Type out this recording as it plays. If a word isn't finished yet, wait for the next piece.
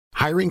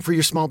Hiring for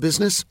your small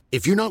business?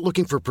 If you're not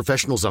looking for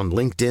professionals on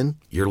LinkedIn,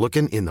 you're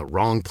looking in the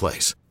wrong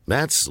place.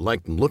 That's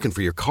like looking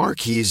for your car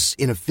keys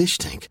in a fish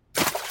tank.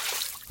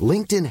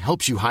 LinkedIn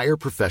helps you hire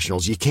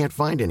professionals you can't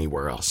find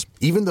anywhere else,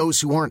 even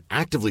those who aren't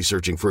actively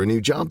searching for a new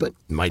job but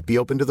might be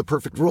open to the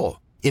perfect role.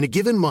 In a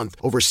given month,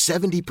 over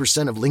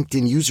 70% of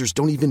LinkedIn users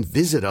don't even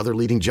visit other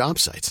leading job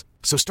sites.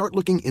 So start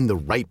looking in the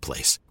right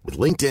place. With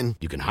LinkedIn,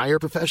 you can hire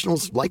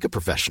professionals like a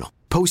professional.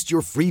 Post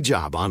your free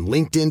job on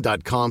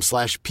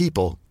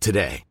linkedin.com/people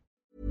today.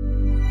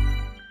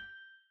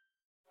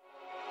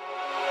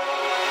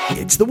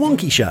 It's The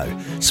Wonky Show.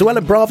 Suella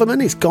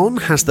Braverman is gone.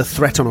 Has the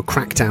threat on a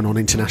crackdown on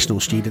international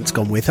students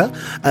gone with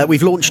her?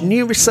 We've launched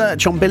new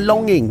research on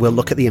belonging. We'll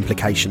look at the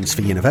implications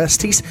for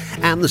universities.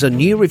 And there's a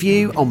new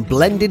review on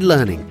blended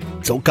learning.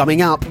 It's all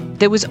coming up.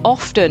 There was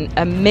often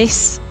a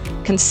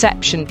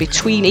misconception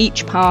between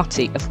each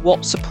party of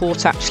what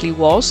support actually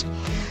was.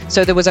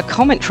 So there was a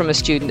comment from a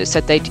student that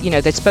said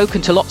they'd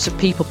spoken to lots of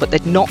people, but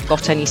they'd not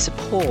got any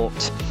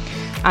support.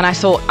 And I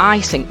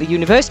think the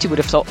university would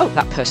have thought, oh,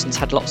 that person's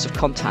had lots of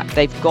contact.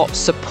 They've got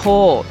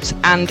support.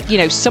 And,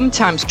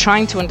 sometimes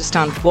trying to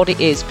understand what it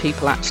is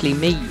people actually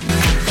mean.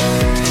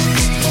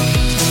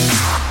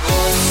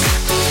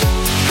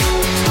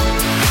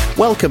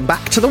 Welcome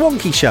back to The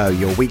Wonky Show,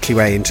 your weekly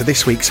way into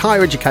this week's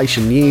higher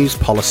education news,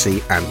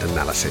 policy and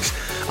analysis.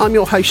 I'm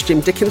your host, Jim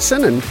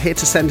Dickinson, and here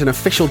to send an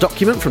official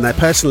document from their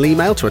personal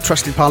email to a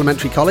trusted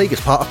parliamentary colleague as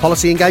part of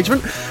policy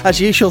engagement. As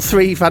usual,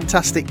 three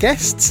fantastic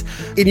guests.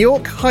 In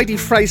York, Heidi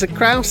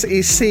Fraser-Krauss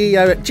is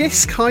CEO at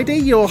JISC. Heidi,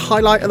 your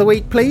highlight of the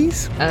week,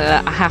 please.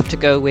 I have to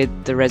go with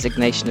the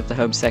resignation of the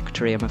Home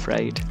Secretary, I'm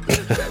afraid.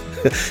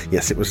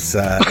 Yes, it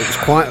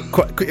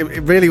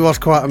really was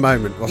quite a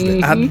moment, wasn't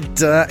it?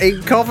 Mm-hmm. And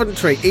in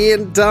Coventry,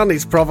 Ian Dunn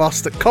is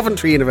Provost at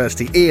Coventry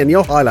University. Ian,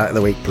 your highlight of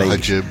the week, please. Hi,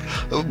 Jim.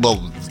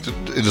 Well,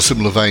 in a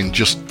similar vein,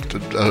 just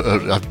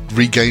I've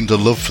regained a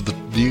love for the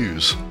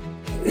news.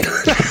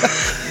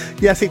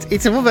 Yes,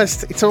 it's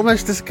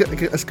almost as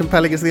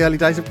compelling as the early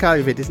days of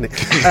COVID, isn't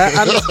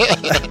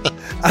it?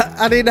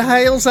 And in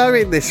Hales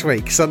Owen this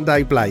week,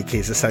 Sunday Blake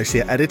is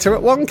associate editor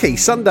at Wonky.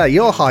 Sunday,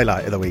 your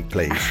highlight of the week,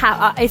 please.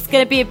 It's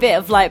going to be a bit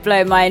of like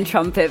blowing my own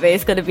trumpet, but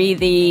it's going to be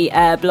the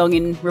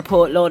Belonging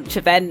Report launch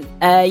event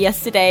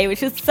yesterday,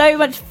 which was so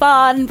much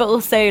fun, but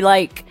also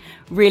like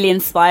really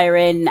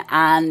inspiring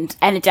and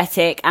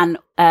energetic. And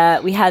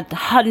we had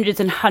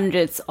hundreds and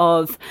hundreds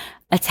of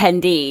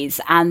attendees,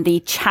 and the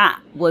chat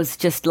was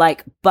just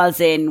like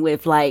buzzing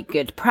with like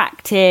good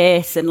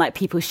practice and like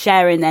people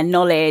sharing their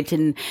knowledge,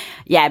 and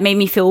yeah, it made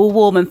me feel all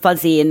warm and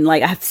fuzzy, and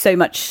like I have so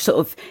much sort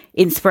of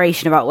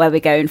inspiration about where we're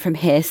going from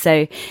here.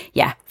 So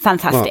yeah,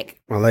 fantastic.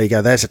 Well, there you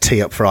go. There's a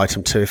tee up for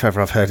item 2, if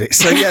ever I've heard it.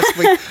 So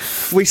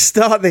yes, we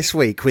start this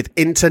week with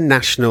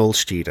international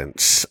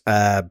students.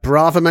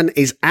 Braverman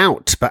is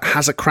out, but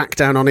has a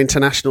crackdown on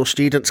international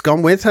students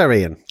gone with her,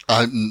 Ian?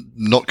 I'm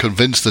not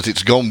convinced that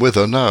it's gone with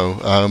her, no.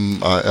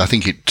 I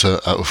think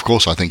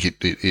I think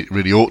it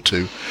really ought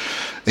to.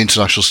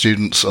 International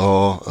students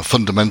are a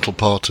fundamental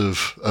part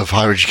of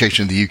higher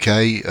education in the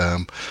UK,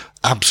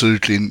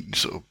 absolutely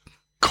sort of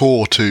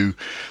core to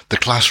the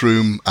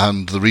classroom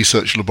and the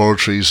research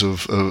laboratories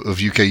of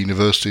UK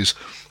universities.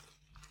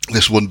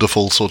 This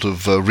wonderful sort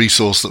of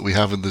resource that we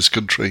have in this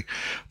country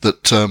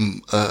that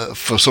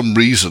for some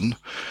reason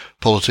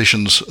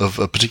politicians of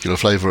a particular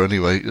flavour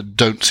anyway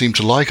don't seem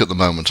to like at the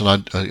moment,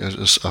 and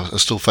I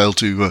still fail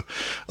to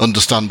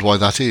understand why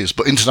that is.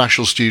 But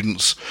international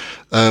students,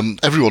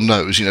 everyone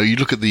knows, you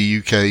look at the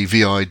UK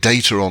VI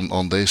data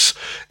on this,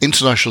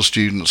 international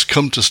students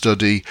come to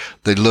study,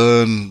 they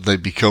learn, they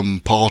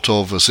become part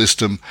of a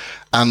system,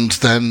 and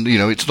then,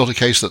 it's not a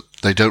case that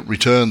they don't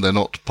return, they're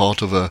not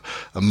part of a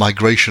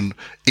migration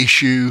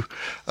issue,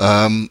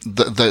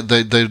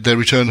 they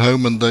return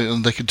home and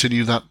they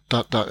continue that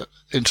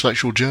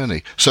intellectual journey.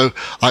 So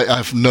I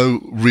have no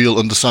real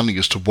understanding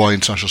as to why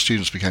international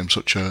students became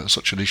such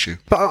an issue.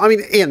 But I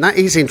mean, Ian, that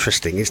is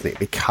interesting, isn't it?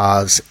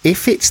 Because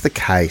if it's the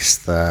case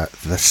that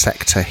the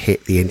sector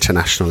hit the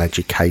international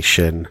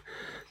education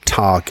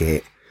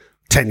target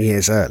 10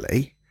 years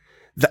early,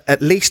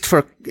 at least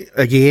for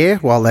a year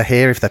while they're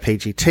here if they're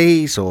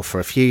PGTs, or for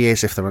a few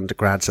years if they're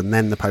undergrads, and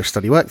then the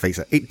post-study work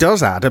visa, it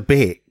does add a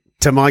bit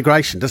to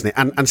migration, doesn't it?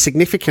 And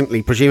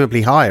significantly,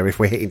 presumably higher if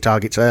we're hitting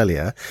targets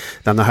earlier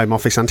than the Home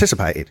Office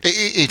anticipated.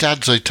 It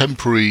adds a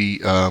temporary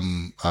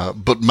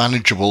but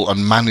manageable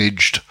and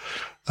managed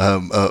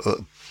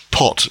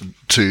pot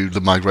to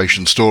the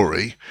migration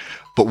story,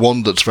 but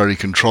one that's very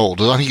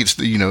controlled. I think it's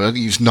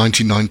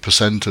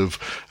 99% of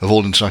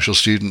all international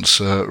students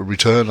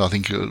return. I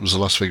think it was the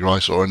last figure I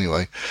saw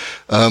anyway.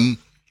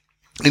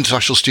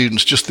 International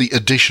students, just the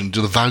addition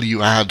to the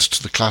value adds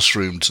to the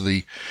classroom, to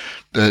the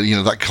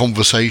that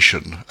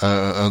conversation,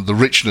 and the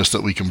richness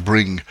that we can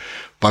bring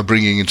by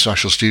bringing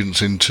international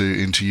students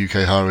into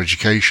UK higher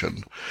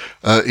education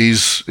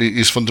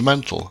is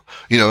fundamental.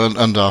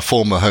 And our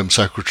former Home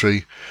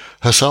Secretary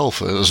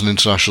herself, as an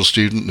international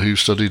student who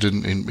studied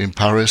in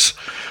Paris,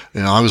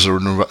 I was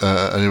an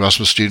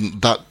Erasmus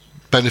student. That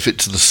benefit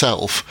to the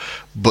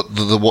self, but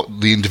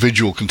what the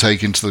individual can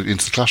take into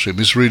the classroom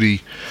is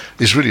really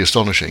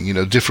astonishing. You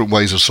know, different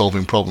ways of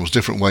solving problems,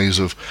 different ways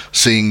of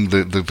seeing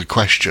the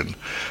question.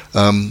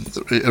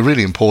 A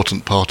really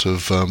important part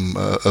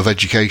of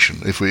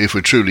education. If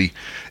we're truly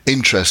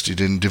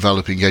interested in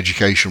developing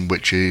education,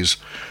 which is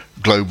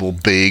global,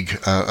 big,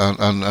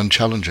 and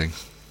challenging.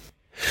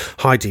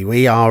 Heidi,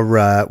 we are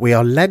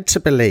led to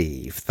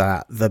believe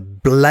that the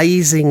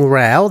blazing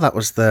row, that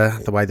was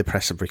the way the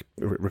press have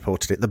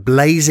reported it, the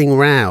blazing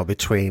row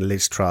between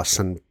Liz Truss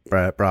and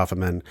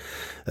Braverman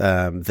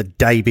the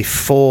day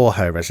before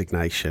her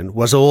resignation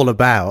was all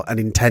about an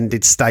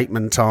intended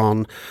statement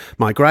on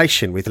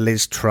migration, with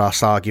Liz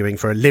Truss arguing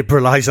for a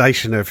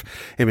liberalisation of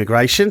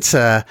immigration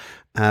to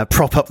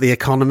prop up the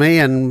economy,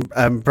 and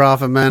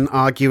Braverman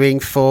arguing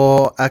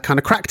for a kind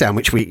of crackdown,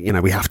 which we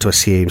have to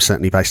assume,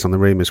 certainly based on the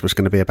rumours, was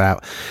going to be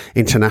about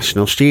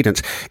international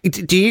students.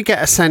 Do you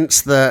get a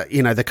sense that,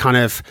 the kind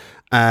of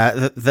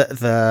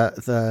the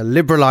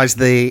liberalise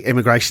the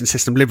immigration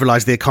system,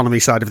 liberalise the economy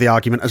side of the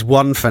argument has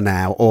won for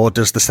now, or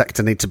does the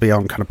sector need to be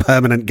on kind of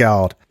permanent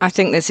guard? I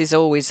think this is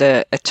always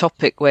a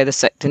topic where the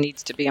sector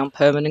needs to be on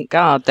permanent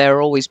guard. There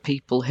are always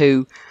people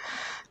who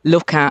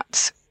look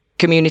at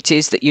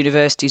communities that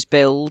universities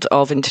build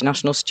of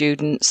international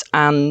students,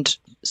 and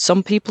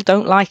some people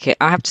don't like it.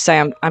 I have to say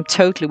I'm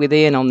totally with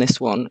Ian on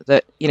this one,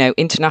 that,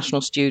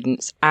 international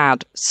students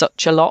add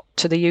such a lot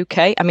to the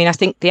UK. I mean, I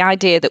think the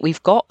idea that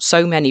we've got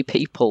so many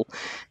people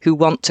who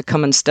want to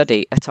come and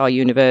study at our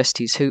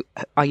universities, who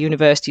our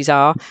universities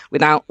are,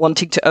 without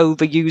wanting to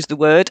overuse the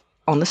word,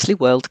 honestly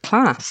world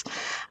class,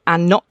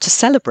 and not to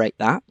celebrate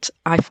that,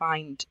 I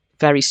find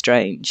very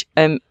strange.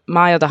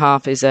 My other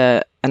half is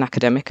an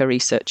academic, a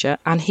researcher,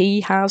 and he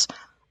has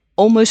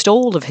almost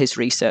all of his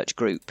research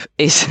group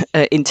is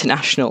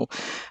international,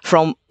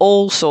 from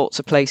all sorts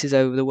of places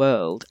over the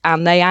world,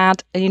 and they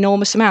add an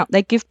enormous amount.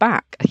 They give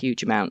back a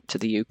huge amount to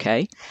the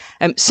UK.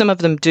 Some of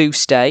them do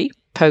stay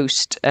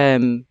post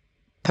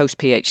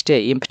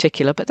PhD in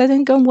particular, but they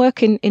then go and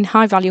work in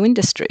high value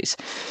industries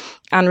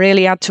and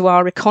really add to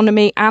our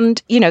economy.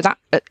 And, that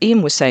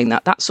Ian was saying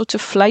that sort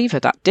of flavour,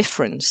 that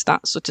difference,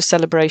 that sort of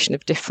celebration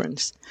of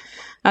difference.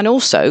 And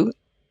also,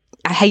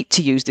 I hate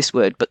to use this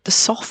word, but the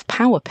soft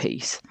power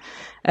piece,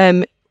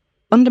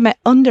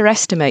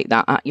 underestimate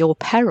that at your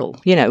peril.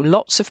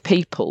 Lots of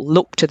people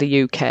look to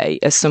the UK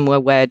as somewhere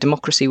where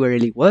democracy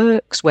really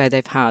works, where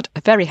they've had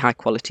a very high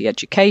quality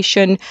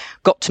education,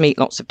 got to meet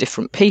lots of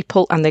different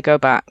people, and they go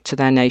back to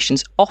their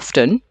nations,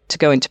 often to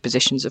go into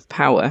positions of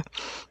power.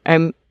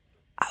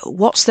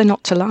 What's there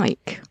not to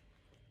like?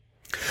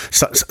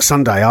 So,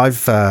 Sunday,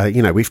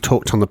 we've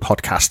talked on the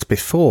podcast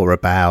before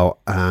about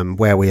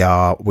where we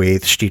are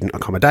with student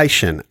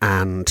accommodation,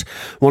 and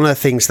one of the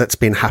things that's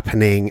been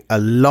happening a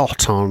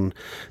lot on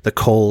the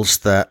calls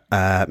that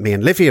me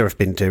and Livia have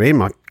been doing,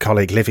 my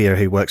colleague Livia,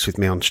 who works with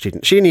me on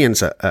Students'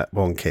 Unions at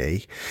One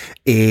Key,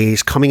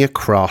 is coming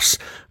across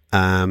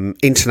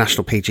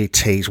international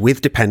PGTs with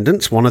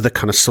dependents, one of the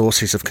kind of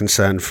sources of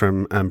concern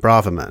from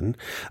Braverman,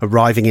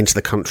 arriving into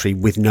the country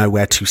with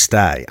nowhere to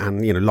stay,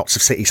 and lots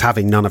of cities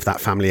having none of that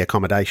family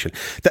accommodation.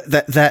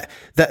 That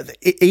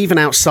even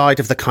outside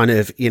of the kind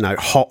of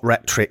hot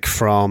rhetoric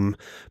from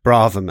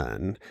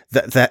Braverman,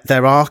 that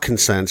there are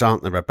concerns,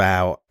 aren't there,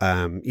 about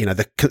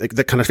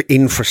the kind of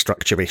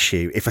infrastructure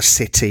issue if a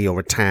city or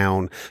a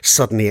town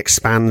suddenly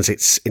expands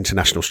its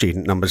international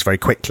student numbers very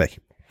quickly.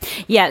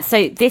 Yeah,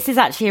 so this is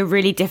actually a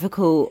really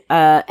difficult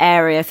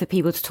area for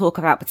people to talk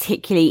about,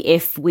 particularly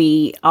if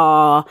we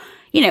are,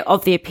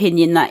 of the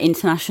opinion that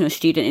international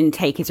student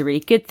intake is a really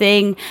good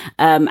thing.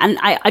 And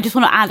I just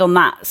want to add on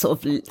that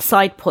sort of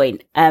side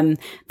point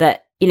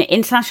that,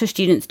 international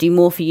students do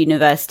more for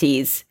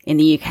universities in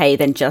the UK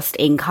than just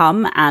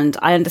income. And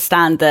I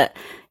understand that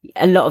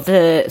a lot of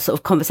the sort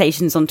of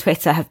conversations on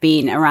Twitter have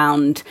been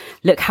around,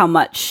 look how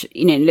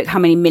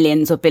many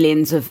millions or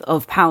billions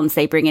of pounds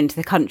they bring into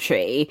the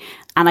country.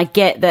 And I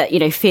get that,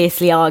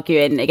 fiercely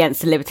arguing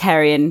against a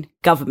libertarian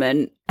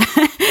government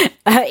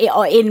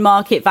in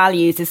market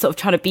values is sort of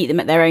trying to beat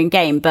them at their own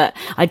game. But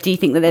I do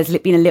think that there's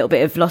been a little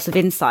bit of loss of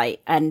insight,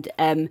 and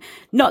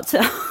not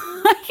to...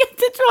 I get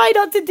to try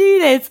not to do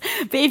this,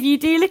 but if you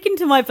do look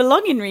into my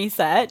belonging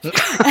research, here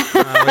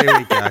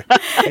we go.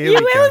 You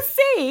will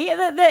see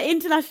that the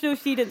international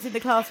students in the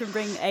classroom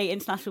bring a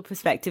international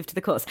perspective to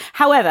the course.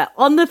 However,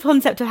 on the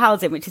concept of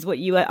housing, which is what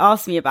you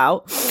asked me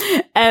about,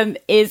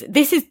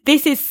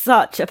 this is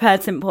such a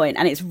pertinent point,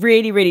 and it's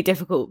really, really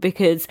difficult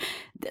because,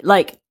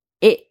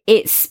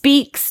 it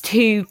speaks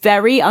to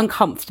very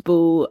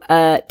uncomfortable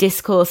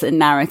discourse and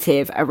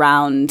narrative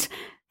around,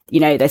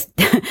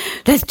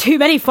 there's too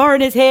many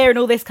foreigners here and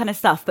all this kind of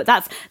stuff. But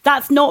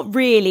that's not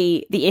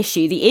really the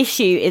issue. The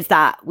issue is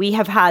that we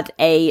have had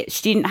a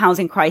student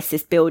housing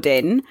crisis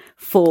building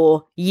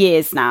for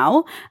years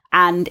now.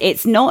 And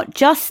it's not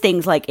just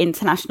things like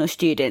international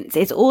students.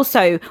 It's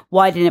also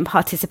widening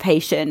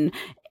participation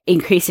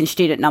increase in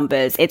student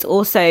numbers. It's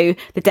also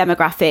the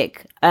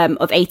demographic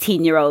of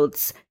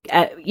 18-year-olds,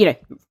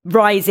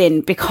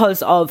 rising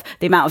because of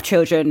the amount of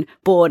children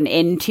born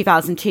in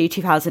 2002,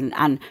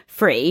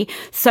 2003.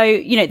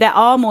 So, there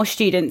are more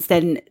students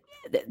than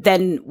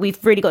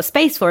we've really got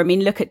space for. I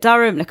mean, look at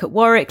Durham, look at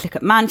Warwick, look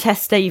at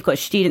Manchester. You've got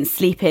students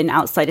sleeping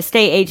outside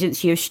estate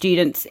agents. You have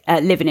students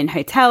living in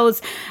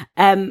hotels.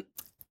 And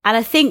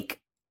I think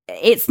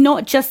it's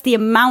not just the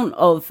amount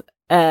of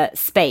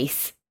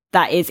space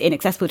that is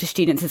inaccessible to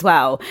students as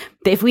well.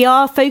 But if we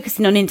are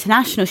focusing on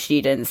international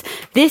students,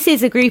 this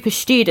is a group of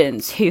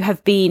students who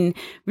have been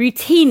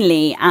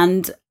routinely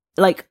and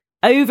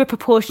over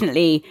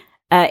proportionately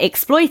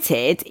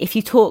exploited, if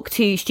you talk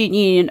to student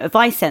union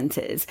advice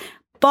centres,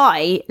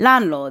 by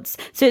landlords.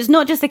 So it's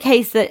not just a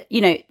case that,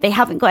 they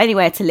haven't got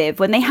anywhere to live.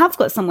 When they have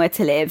got somewhere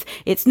to live,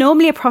 it's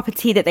normally a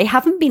property that they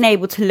haven't been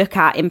able to look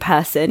at in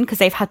person because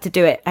they've had to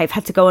do it. They've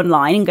had to go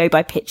online and go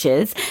by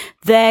pictures.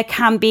 There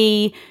can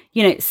be,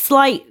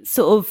 slight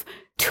sort of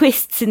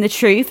twists in the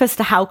truth as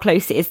to how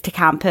close it is to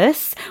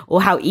campus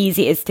or how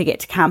easy it is to get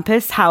to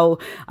campus, how,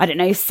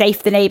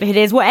 safe the neighborhood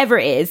is, whatever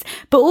it is.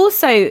 But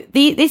also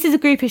this is a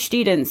group of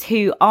students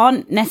who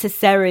aren't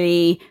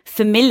necessarily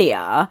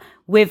familiar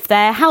with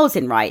their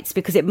housing rights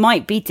because it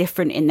might be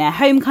different in their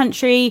home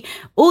country,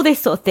 all this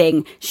sort of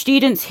thing.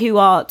 Students who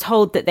are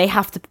told that they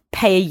have to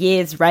pay a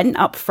year's rent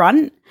up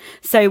front.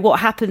 So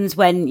what happens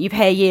when you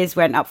pay a year's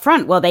rent up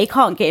front? Well, they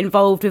can't get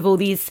involved with all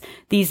these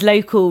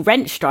local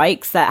rent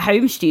strikes that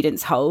home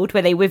students hold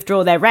where they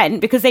withdraw their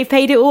rent because they've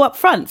paid it all up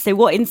front. So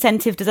what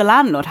incentive does a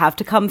landlord have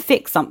to come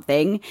fix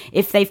something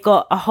if they've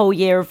got a whole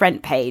year of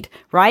rent paid,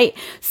 right?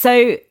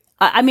 So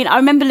I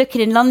remember looking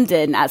in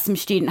London at some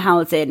student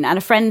housing, and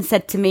a friend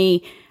said to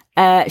me,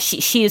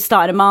 she was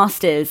starting a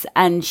master's,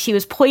 and she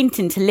was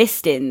pointing to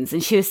listings,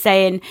 and she was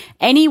saying,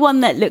 anyone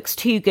that looks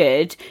too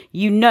good,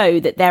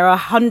 that there are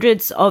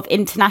hundreds of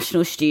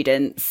international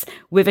students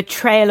with a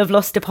trail of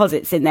lost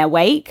deposits in their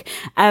wake,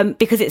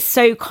 because it's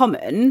so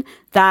common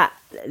that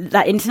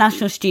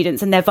international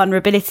students and their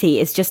vulnerability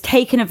is just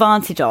taken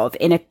advantage of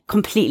in a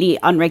completely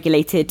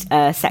unregulated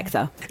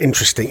sector.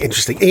 Interesting.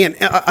 Ian,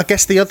 I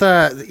guess the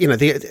other,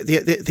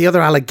 the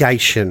other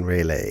allegation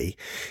really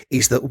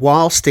is that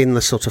whilst in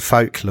the sort of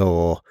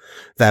folklore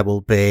there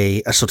will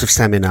be a sort of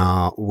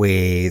seminar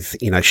with,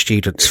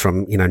 students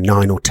from,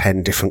 9 or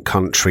 10 different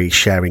countries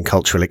sharing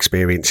cultural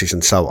experiences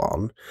and so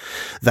on,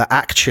 that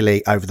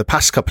actually over the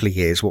past couple of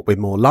years, what we're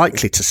more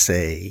likely to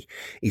see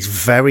is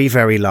very,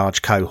 very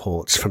large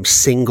cohorts from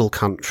single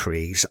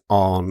countries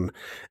on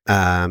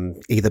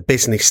either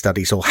business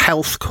studies or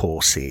health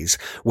courses,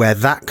 where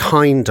that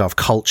kind of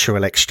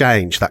cultural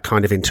exchange, that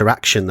kind of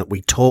interaction that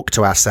we talk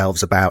to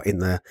ourselves about in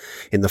the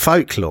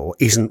folklore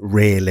isn't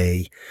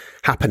really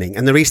happening.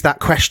 And there is that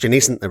question,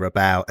 isn't there,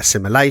 about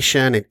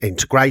assimilation,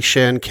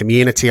 integration,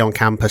 community on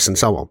campus and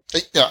so on?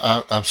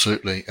 Yeah,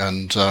 absolutely.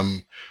 And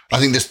I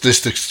think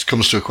this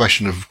comes to a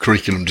question of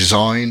curriculum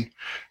design,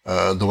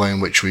 the way in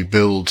which we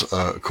build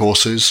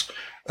courses.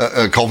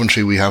 At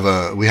Coventry, we have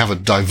a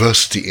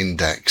diversity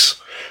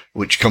index,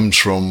 which comes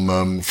from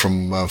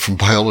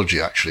biology,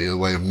 actually, a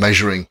way of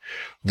measuring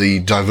the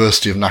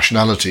diversity of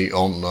nationality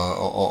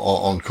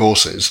on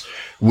courses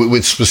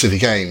with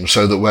specific aims,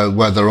 so that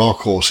where there are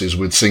courses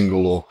with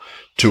single or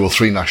 2 or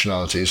 3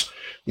 nationalities,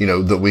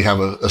 that we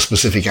have a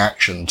specific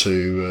action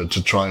to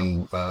try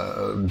and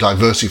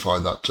diversify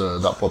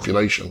that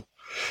population.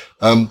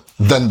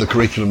 Then the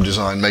curriculum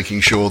design,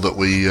 making sure that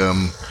we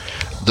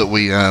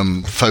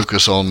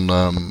focus on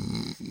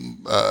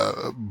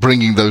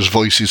bringing those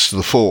voices to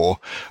the fore,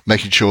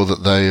 making sure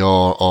that they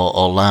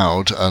are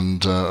loud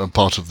and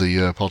part of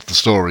the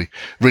story.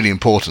 Really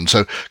important.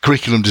 So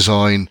curriculum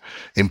design,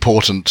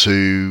 important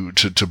to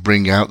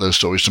bring out those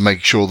stories, to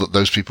make sure that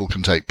those people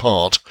can take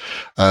part.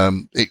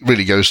 It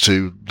really goes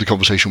to the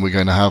conversation we're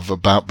going to have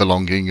about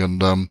belonging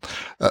and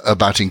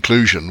about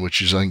inclusion,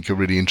 which is, I think, a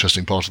really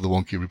interesting part of the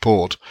Wonky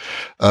report.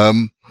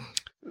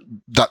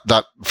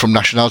 That from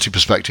nationality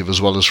perspective, as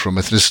well as from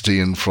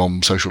ethnicity and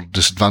from social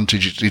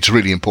disadvantage, it's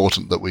really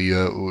important that we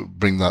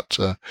bring that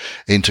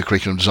into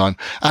curriculum design,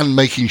 and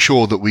making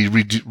sure that we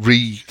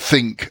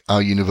rethink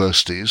our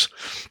universities,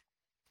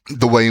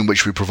 the way in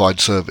which we provide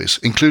service,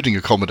 including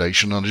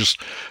accommodation. And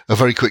just a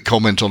very quick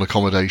comment on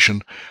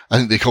accommodation. I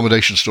think the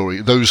accommodation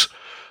story, those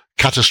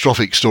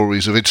catastrophic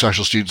stories of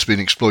international students being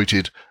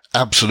exploited,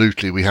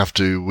 absolutely, we have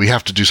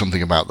to do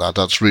something about that.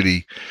 That's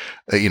really,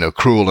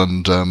 cruel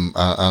and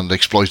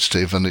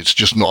exploitative, and it's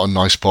just not a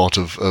nice part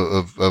of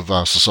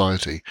our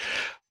society.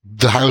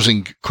 The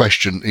housing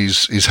question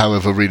is,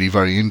 however, really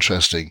very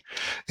interesting.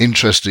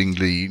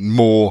 Interestingly,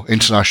 more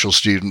international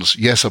students,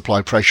 yes,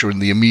 apply pressure in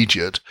the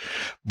immediate,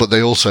 but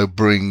they also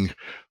bring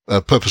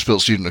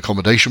purpose-built student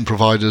accommodation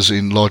providers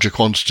in larger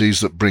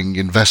quantities that bring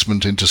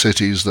investment into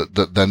cities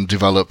that then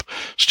develop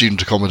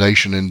student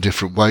accommodation in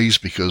different ways,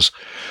 because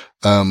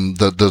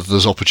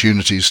there's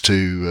opportunities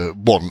to,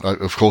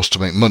 of course, to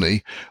make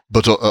money,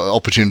 but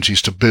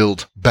opportunities to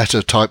build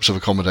better types of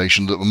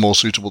accommodation that are more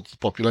suitable to the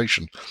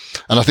population.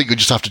 And I think we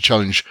just have to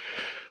challenge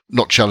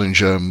not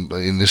challenge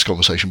in this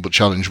conversation, but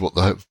challenge what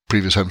the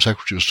previous Home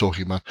Secretary was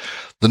talking about.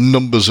 The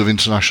numbers of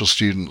international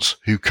students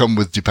who come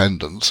with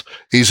dependents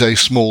is a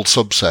small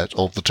subset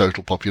of the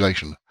total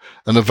population,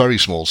 and a very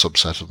small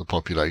subset of the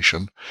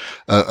population.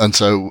 And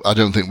so I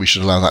don't think we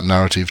should allow that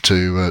narrative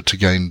to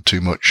gain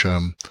too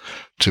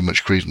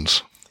much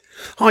credence.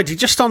 Heidi,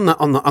 just on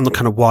the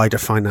kind of wider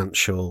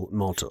financial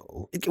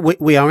model,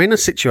 we are in a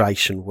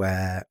situation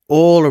where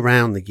all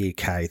around the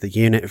UK, the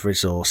unit of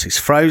resource is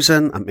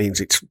frozen. That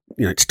means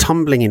it's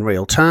tumbling in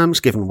real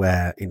terms, given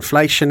where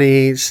inflation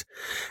is,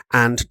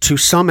 and to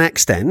some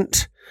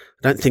extent,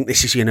 I don't think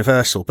this is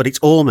universal, but it's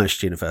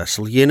almost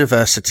universal.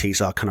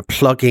 Universities are kind of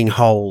plugging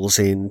holes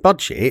in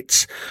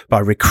budgets by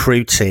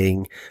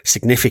recruiting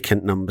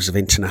significant numbers of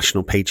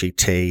international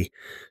PGT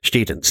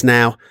students.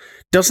 Now,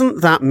 doesn't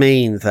that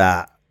mean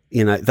that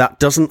that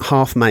doesn't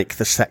half make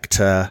the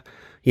sector,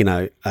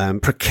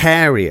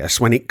 precarious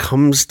when it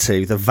comes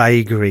to the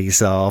vagaries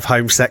of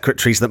Home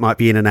Secretaries that might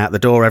be in and out the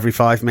door every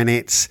 5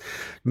 minutes,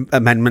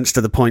 amendments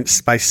to the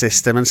points-based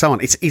system and so on?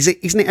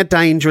 Isn't it a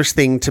dangerous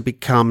thing to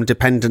become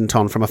dependent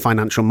on from a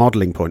financial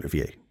modelling point of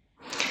view?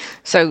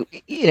 So,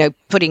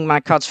 putting my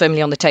cards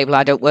firmly on the table,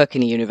 I don't work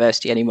in a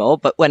university anymore,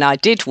 but when I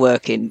did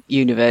work in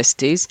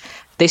universities,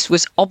 this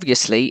was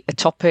obviously a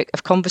topic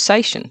of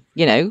conversation.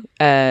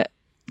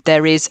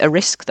 There is a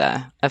risk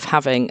there of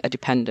having a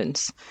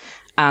dependence,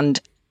 and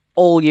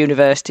all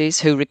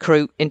universities who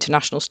recruit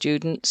international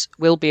students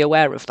will be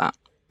aware of that.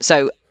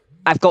 So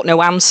I've got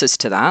no answers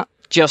to that,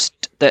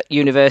 just that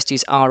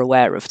universities are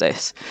aware of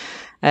this.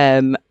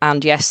 And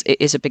yes,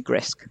 it is a big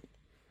risk.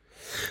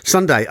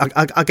 Sunday,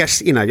 I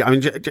guess,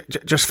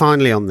 just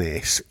finally on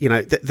this,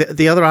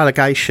 the other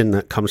allegation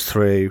that comes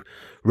through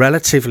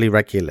relatively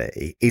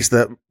regularly is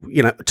that,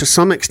 to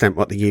some extent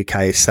what the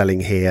UK is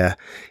selling here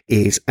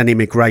is an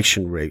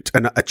immigration route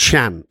and a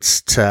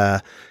chance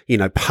to,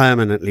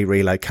 permanently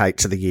relocate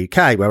to the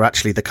UK, where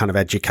actually the kind of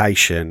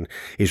education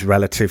is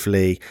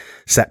relatively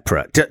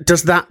separate.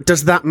 Does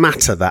that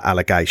matter, that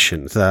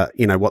allegation, that,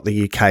 what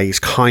the UK is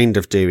kind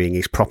of doing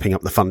is propping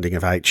up the funding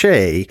of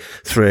HE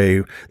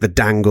through the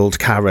dangled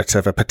carrot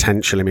of a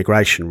potential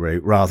immigration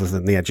route rather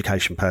than the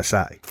education per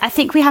se? I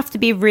think we have to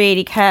be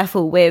really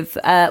careful with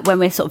when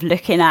we're sort of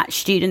looking at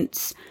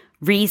students'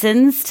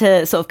 reasons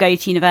to sort of go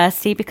to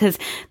university, because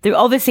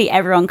obviously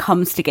everyone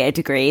comes to get a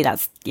degree.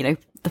 That's,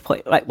 the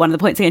point, like one of the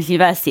points of going to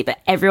university, but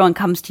everyone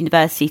comes to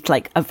university for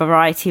like a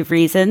variety of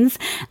reasons.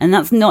 And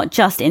that's not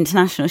just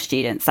international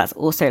students. That's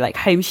also like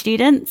home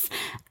students.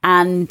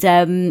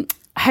 And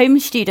home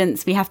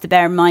students, we have to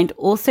bear in mind,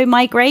 also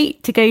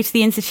migrate to go to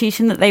the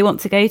institution that they want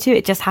to go to.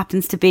 It just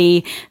happens to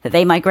be that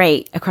they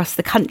migrate across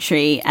the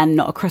country and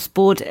not across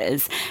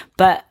borders.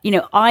 But,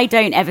 I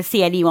don't ever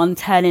see anyone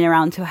turning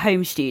around to a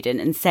home student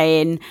and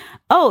saying,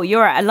 oh,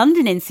 you're at a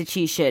London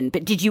institution,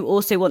 but did you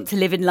also want to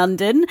live in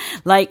London?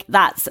 Like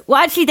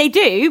actually they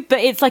do, but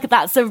it's like,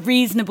 that's a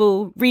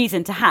reasonable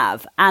reason to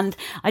have. And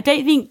I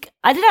just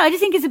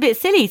think it's a bit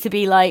silly to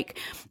be like,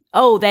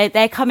 oh,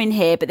 they're coming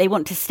here, but they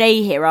want to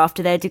stay here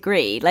after their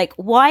degree. Like,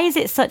 why is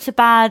it such a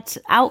bad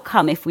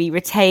outcome if we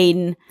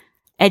retain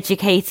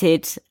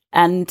educated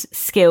and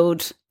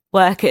skilled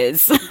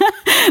workers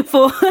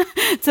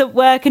to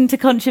work and to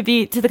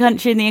contribute to the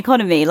country and the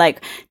economy?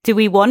 Like, do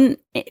we want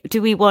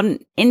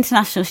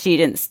international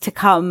students to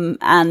come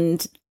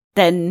and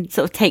then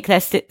sort of take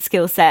their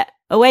skill set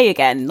away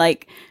again?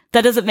 Like,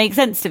 that doesn't make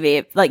sense to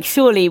me. Like,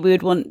 surely we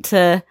would want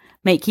to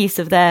make use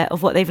of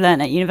what they've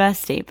learned at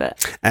university.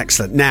 But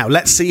excellent. Now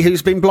let's see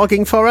who's been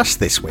blogging for us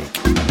this week.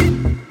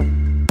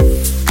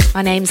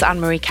 My name's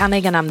Anne-Marie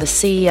Canning and I'm the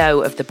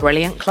CEO of the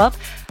Brilliant Club.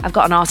 I've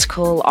got an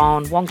article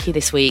on Wonky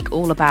this week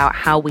all about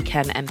how we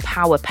can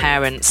empower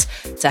parents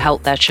to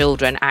help their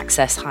children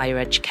access higher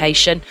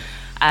education.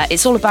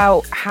 It's all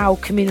about how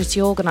community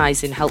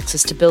organising helped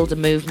us to build a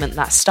movement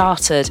that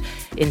started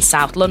in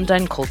South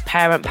London called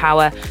Parent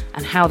Power,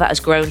 and how that has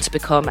grown to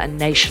become a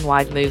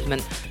nationwide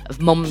movement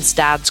of mums,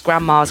 dads,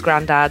 grandmas,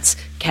 granddads,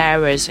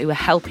 carers who are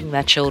helping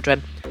their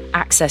children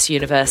access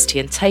university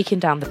and taking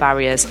down the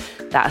barriers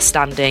that are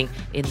standing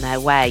in their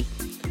way.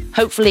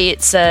 Hopefully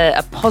it's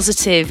a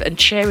positive and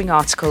cheering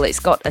article. It's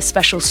got a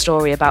special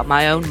story about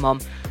my own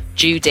mum,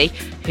 Judy,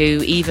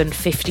 who even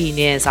 15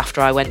 years after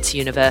I went to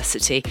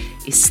university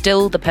is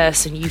still the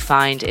person you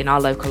find in our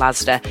local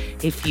ASDA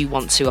if you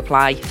want to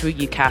apply through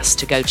UCAS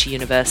to go to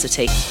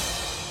university.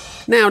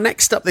 Now,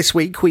 next up this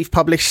week, we've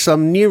published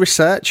some new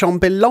research on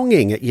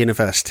belonging at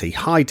university.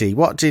 Heidi,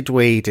 what did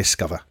we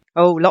discover?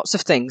 Oh, lots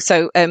of things.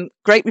 So,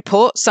 great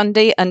report,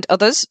 Sandy and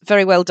others.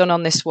 Very well done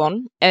on this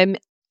one.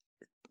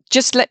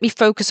 Just let me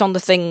focus on the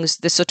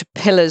sort of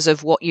pillars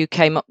of what you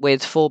came up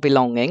with for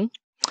belonging.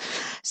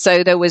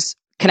 So there was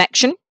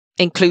connection,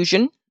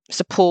 inclusion,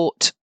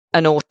 support,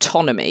 and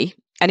autonomy.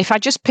 And if I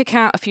just pick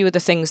out a few of the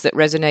things that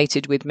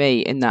resonated with me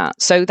in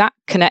that. So that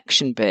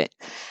connection bit,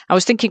 I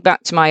was thinking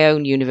back to my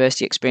own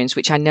university experience,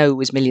 which I know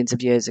was millions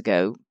of years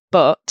ago.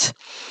 But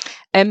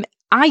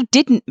I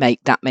didn't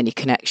make that many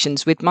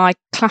connections with my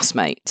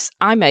classmates.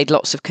 I made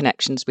lots of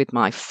connections with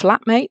my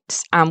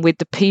flatmates and with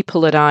the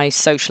people that I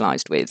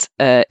socialised with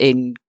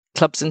in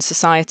clubs and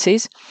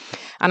societies.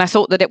 And I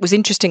thought that it was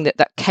interesting that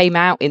that came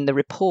out in the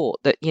report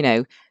that,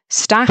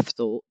 staff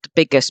thought the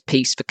biggest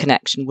piece for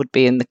connection would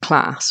be in the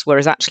class,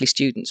 whereas actually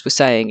students were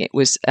saying it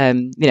was,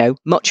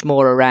 much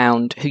more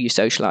around who you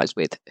socialised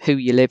with, who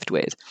you lived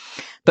with,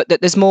 but that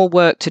there's more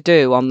work to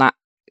do on that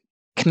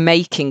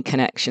making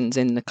connections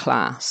in the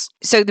class.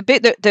 So the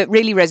bit that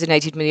really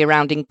resonated with me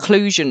around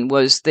inclusion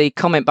was the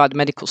comment by the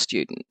medical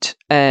student,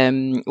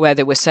 where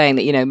they were saying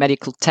that,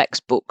 medical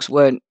textbooks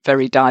weren't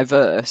very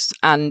diverse.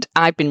 And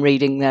I've been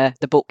reading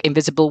the book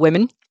Invisible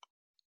Women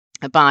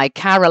by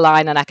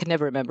Caroline, and I can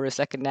never remember her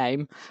second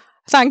name.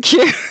 Thank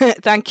you.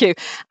 Thank you.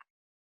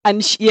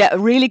 And a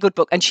really good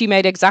book. And she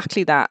made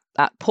exactly that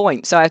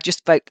point. So I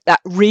just felt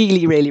that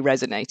really, really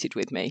resonated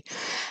with me.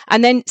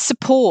 And then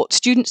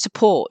student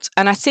support.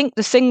 And I think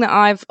the thing that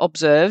I've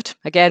observed,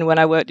 again, when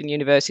I worked in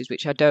universities,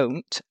 which I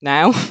don't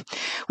now,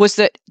 was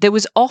that there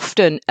was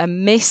often a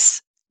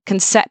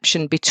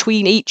misconception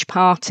between each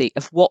party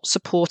of what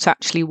support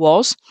actually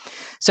was.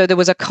 So there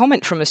was a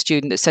comment from a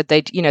student that said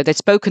they'd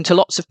spoken to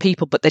lots of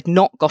people, but they'd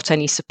not got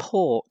any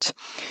support.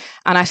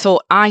 And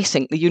I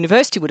think the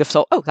university would have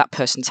thought, oh, that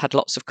person's had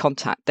lots of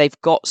contact.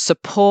 They've got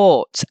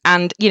support.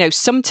 And,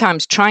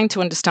 sometimes trying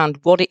to understand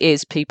what it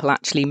is people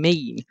actually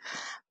mean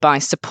by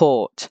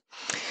support.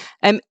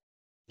 And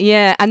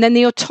then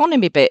the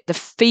autonomy bit, the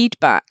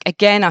feedback,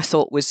 again, I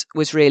thought was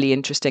really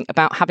interesting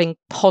about having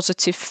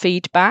positive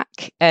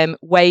feedback,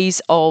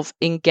 ways of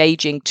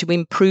engaging to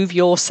improve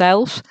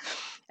yourself.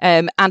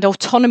 And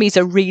autonomy is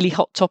a really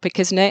hot topic,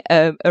 isn't it,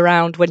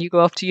 around when you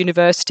go off to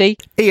university?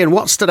 Ian,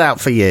 what stood out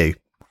for you?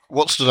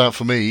 What stood out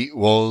for me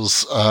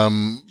was,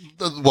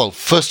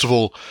 first of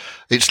all,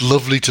 it's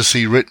lovely to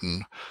see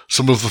written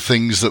some of the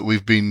things that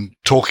we've been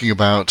talking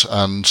about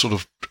and sort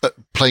of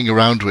playing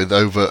around with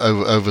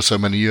over so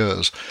many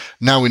years.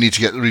 Now we need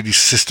to get really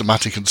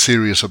systematic and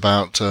serious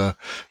about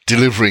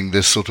delivering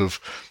this sort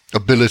of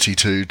ability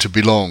to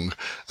belong,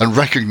 and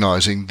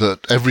recognizing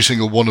that every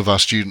single one of our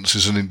students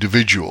is an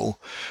individual,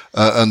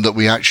 and that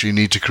we actually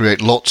need to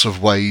create lots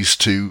of ways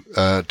to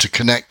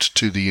connect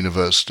to the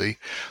university,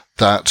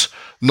 that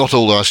not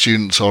all our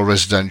students are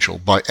residential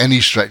by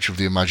any stretch of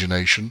the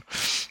imagination,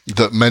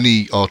 that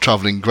many are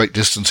travelling great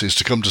distances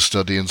to come to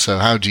study. And so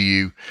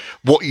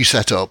what you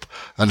set up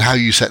and how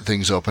you set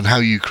things up and how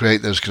you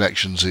create those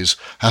connections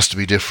has to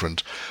be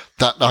different.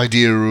 That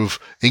idea of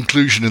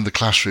inclusion in the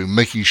classroom,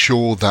 making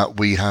sure that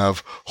we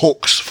have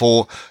hooks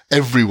for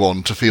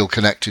everyone to feel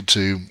connected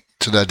to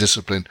their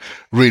discipline,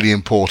 really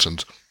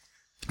important.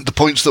 The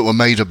points that were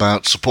made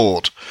about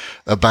support,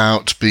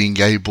 about being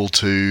able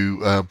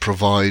to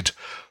provide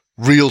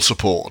real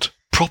support,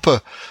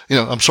 proper,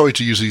 I'm sorry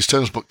to use these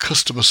terms, but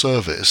customer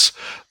service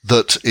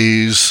that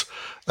is,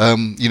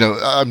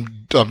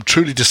 I'm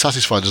truly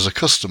dissatisfied as a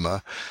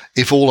customer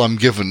if all I'm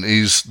given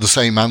is the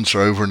same answer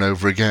over and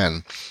over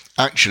again.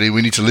 Actually,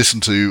 we need to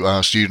listen to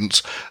our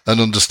students and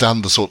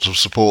understand the sorts of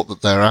support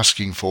that they're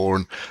asking for,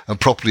 and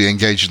properly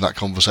engage in that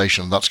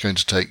conversation. That's going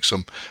to take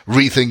some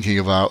rethinking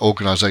of our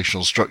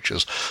organisational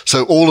structures.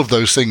 So all of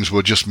those things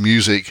were just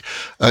music.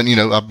 And,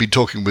 I've been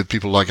talking with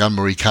people like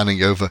Anne-Marie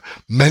Canning over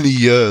many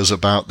years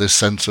about this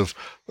sense of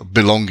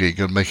belonging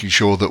and making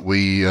sure that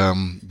we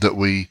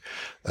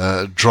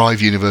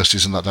drive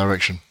universities in that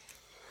direction.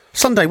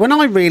 Sunday, when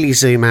I really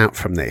zoom out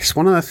from this,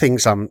 one of the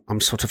things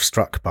I'm sort of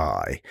struck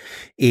by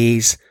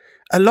is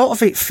a lot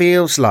of it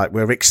feels like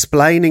we're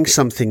explaining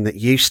something that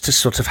used to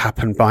sort of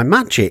happen by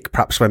magic,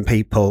 perhaps when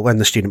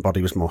the student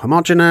body was more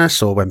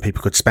homogenous, or when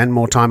people could spend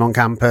more time on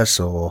campus,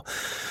 or,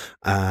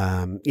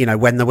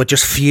 when there were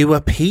just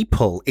fewer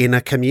people in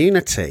a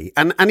community.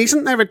 And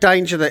isn't there a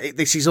danger that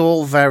this is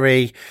all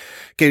very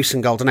goose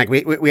and golden egg?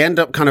 We end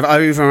up kind of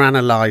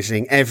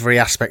over-analysing every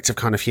aspect of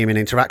kind of human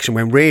interaction,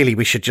 when really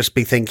we should just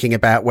be thinking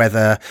about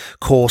whether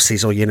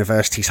courses or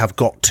universities have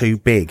got too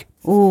big.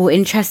 Oh,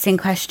 interesting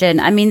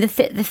question. I mean, the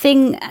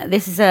thing,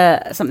 this is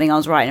something I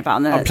was writing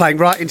about. I'm playing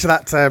right into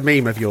that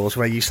meme of yours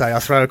where you say, I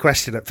throw a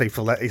question at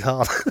people that is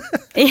hard.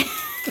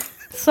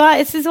 So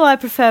this is why I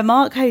prefer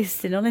Mark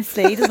hosting,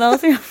 honestly. He doesn't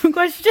ask me different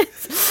questions.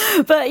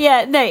 But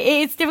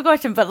it's a different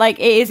question, but it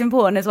is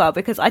important as well,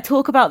 because I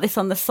talk about this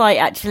on the site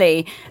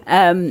actually,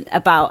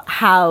 about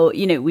how,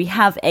 we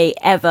have a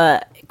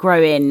ever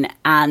growing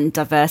and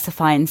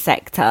diversifying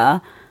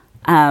sector.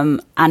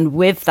 And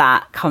with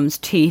that comes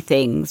two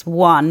things.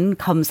 One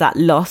comes that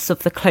loss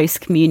of the close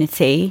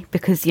community,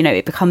 because,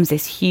 it becomes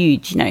this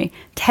huge,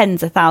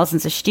 tens of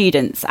thousands of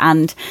students.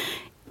 And,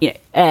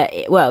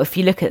 if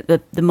you look at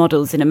the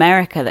models in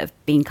America that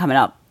have been coming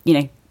up,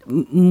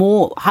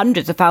 more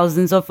hundreds of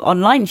thousands of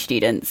online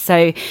students.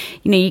 So,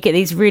 you get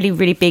these really,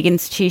 really big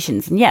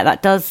institutions. And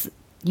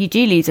you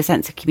do lose a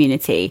sense of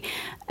community.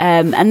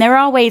 And there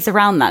are ways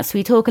around that. So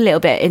we talk a little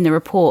bit in the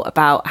report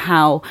about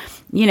how,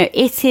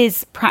 it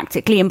is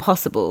practically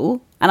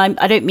impossible. And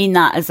I don't mean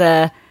that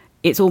as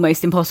it's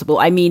almost impossible.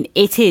 I mean,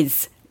 it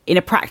is in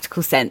a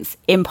practical sense,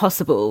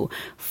 impossible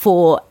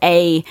for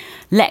a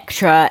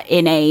lecturer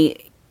in a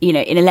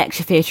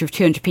lecture theatre of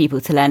 200 people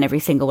to learn every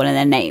single one of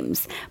their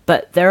names.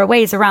 But there are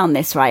ways around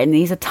this, right? And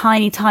these are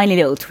tiny, tiny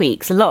little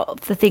tweaks. A lot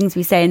of the things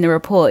we say in the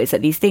report is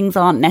that these things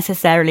aren't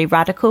necessarily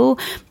radical,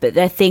 but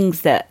they're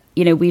things that,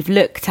 we've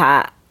looked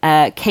at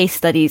case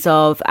studies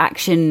of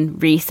action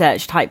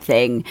research type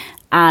thing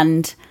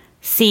and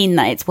seen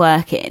that it's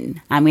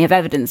working, and we have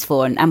evidence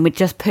for, and we're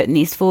just putting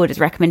these forward as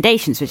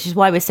recommendations, which is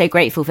why we're so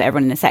grateful for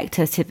everyone in the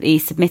sector to be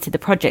submitted the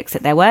projects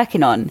that they're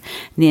working on and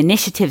the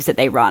initiatives that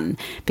they run,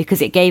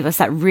 because it gave us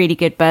that really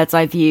good bird's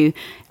eye view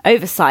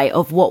oversight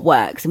of what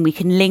works, and we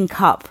can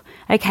link up,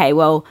 okay,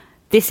 well,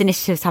 this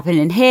initiative's happening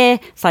in here,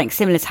 something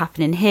similar is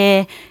happening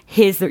here,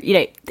 here's the,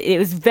 it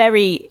was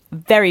very,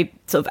 very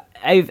sort of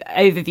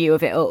overview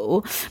of it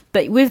all.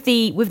 But with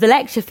the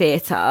lecture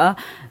theatre,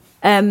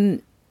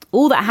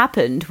 all that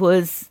happened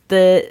was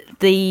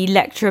the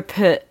lecturer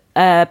put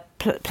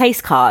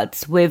place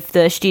cards with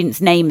the students'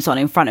 names on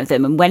in front of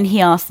them, and when he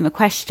asked them a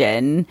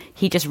question,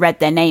 he just read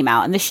their name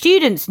out, and the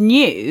students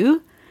knew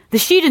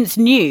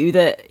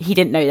that he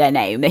didn't know their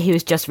name, that he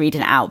was just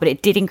reading it out, but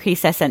it did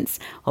increase their sense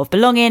of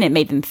belonging. It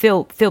made them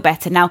feel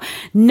better. Now,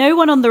 no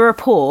one on the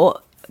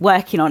report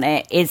working on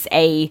it is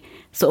a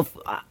sort of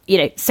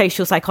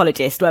social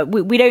psychologist.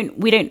 We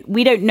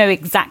don't know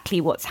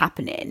exactly what's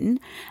happening,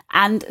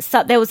 and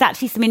so there was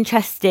actually some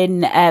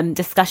interesting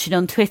discussion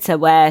on Twitter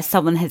where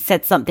someone had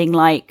said something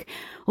like,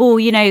 "Oh,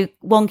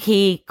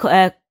 wonky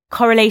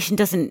correlation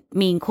doesn't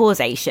mean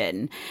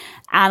causation,"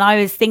 and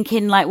I was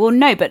thinking like, well,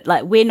 no, but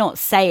like we're not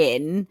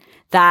saying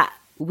that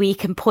we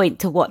can point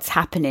to what's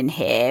happening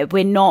here.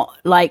 We're not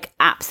like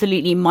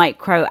absolutely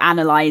micro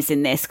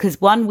analyzing this, because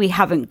one, we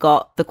haven't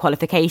got the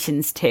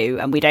qualifications to,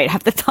 and we don't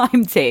have the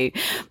time to.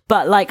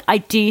 But like, I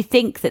do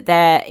think that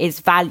there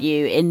is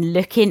value in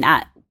looking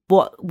at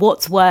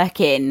what's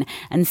working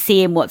and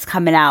seeing what's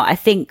coming out. I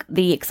think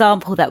the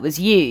example that was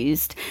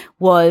used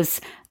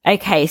was,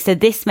 okay, so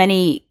this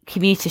many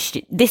commuter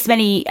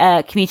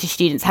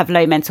students have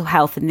low mental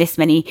health, and this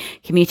many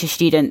commuter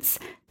students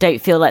don't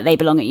feel like they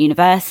belong at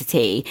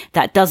university.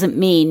 That doesn't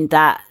mean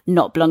that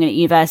not belonging at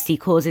university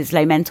causes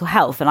low mental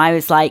health. And I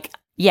was like,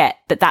 yeah,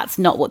 but that's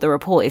not what the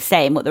report is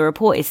saying. What the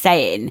report is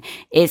saying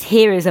is,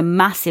 here is a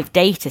massive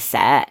data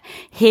set.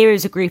 Here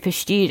is a group of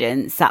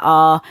students that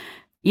are,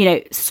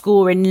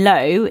 scoring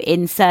low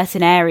in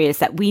certain areas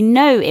that we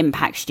know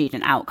impact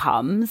student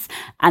outcomes.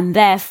 And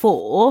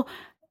therefore,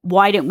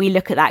 why don't we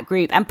look at that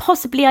group and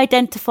possibly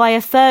identify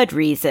a third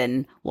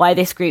reason why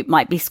this group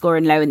might be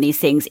scoring low in these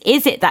things?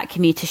 Is it that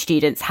commuter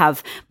students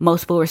have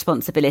multiple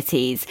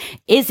responsibilities?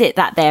 Is it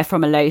that they're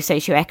from a low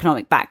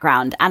socioeconomic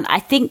background? And I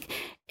think,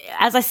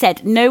 as I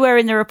said, nowhere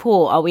in the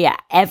report are we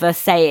ever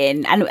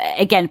saying, and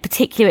again,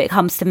 particularly when it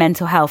comes to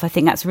mental health, I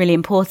think that's really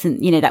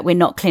important, that we're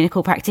not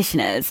clinical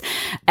practitioners.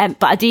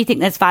 But I do think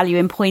there's value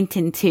in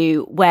pointing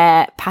to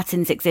where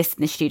patterns exist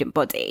in the student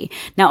body.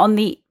 Now, on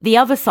the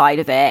other side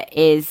of it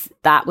is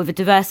that with a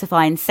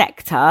diversifying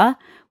sector,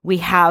 we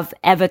have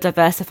ever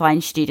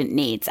diversifying student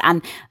needs.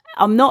 And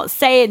I'm not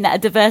saying that a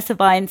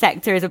diversifying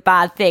sector is a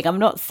bad thing. I'm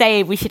not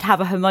saying we should have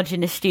a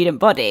homogenous student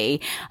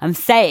body. I'm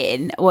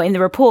saying, or in the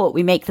report,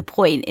 we make the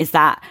point is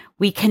that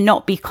we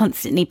cannot be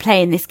constantly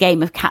playing this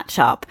game of catch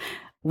up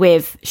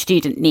with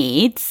student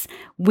needs.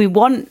 We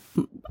want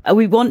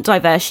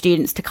diverse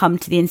students to come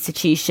to the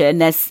institution.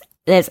 There's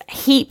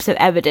heaps of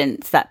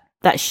evidence that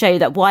show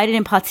that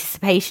widening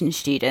participation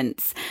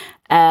students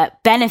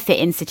benefit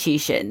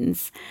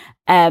institutions,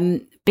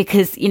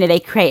 because they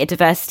create a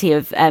diversity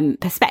of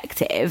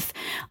perspective.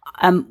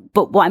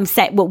 But what I'm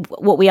saying,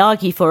 what we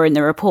argue for in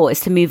the report is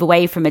to move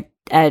away from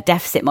a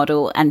deficit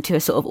model and to a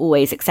sort of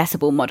always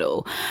accessible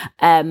model.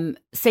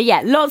 So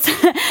yeah, lots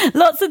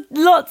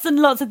and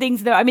lots of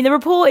things there. I mean, the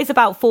report is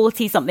about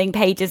 40 something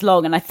pages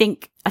long, and I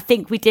think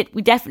we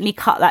definitely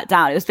cut that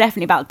down. It was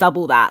definitely about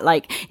double that.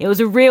 Like, it was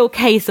a real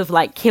case of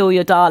like kill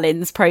your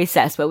darlings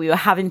process, where we were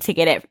having to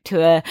get it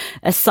to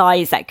a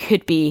size that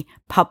could be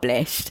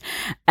published.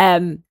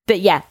 But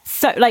yeah,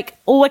 so like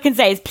all I can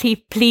say is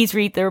please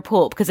read the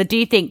report, because I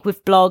do think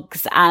with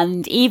blogs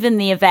and even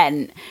the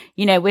event,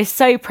 we're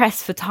so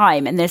pressed for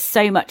time and there's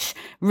so much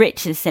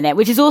richness in it,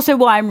 which is also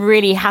why I'm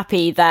really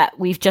happy that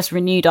we've just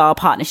renewed our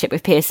partnership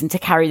with Pearson to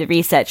carry the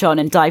research on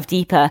and dive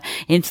deeper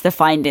into the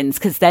findings,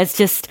 because there's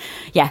just,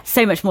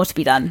 so much more to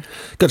be done.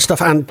 Good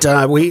stuff. And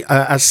we,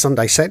 as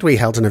Sunday said, we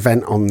held an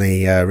event on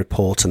the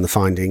report and the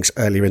findings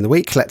earlier in the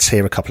week. Let's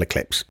hear a couple of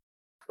clips.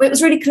 Well, it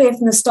was really clear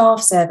from the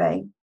staff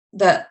survey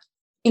that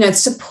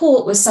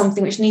support was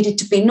something which needed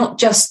to be not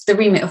just the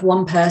remit of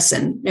one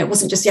person. It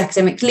wasn't just the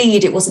academic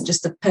lead. It wasn't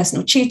just the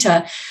personal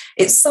tutor.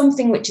 It's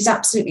something which is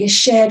absolutely a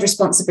shared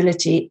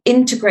responsibility,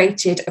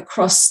 integrated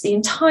across the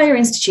entire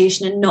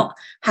institution and not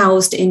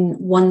housed in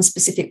one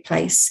specific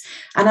place.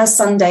 And as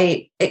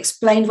Sunday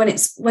explained, when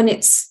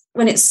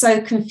it's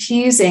so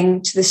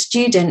confusing to the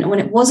student, and when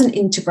it wasn't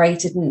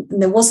integrated and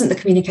there wasn't the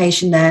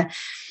communication there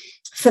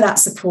for that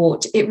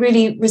support, it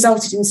really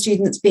resulted in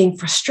students being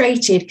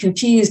frustrated,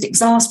 confused,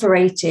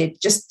 exasperated,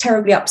 just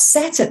terribly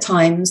upset at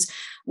times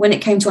when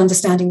it came to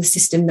understanding the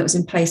system that was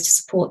in place to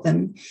support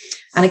them.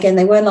 And again,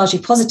 they were largely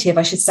positive,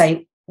 I should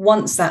say,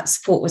 once that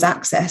support was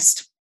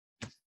accessed.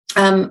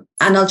 And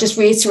I'll just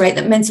reiterate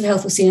that mental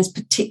health was seen as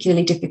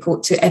particularly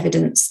difficult to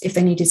evidence if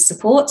they needed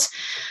support.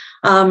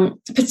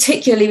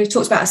 Particularly, we've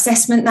talked about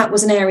assessment. That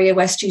was an area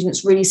where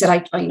students really said,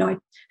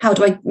 how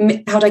do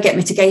I get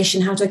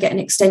mitigation? How do I get an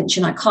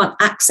extension? I can't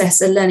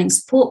access a learning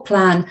support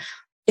plan.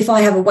 If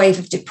I have a wave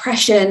of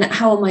depression,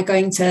 how am I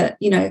going to,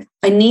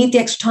 I need the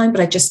extra time,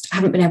 but I just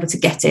haven't been able to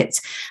get it.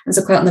 There's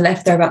a quote on the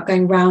left there about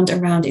going round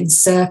and round in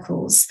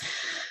circles.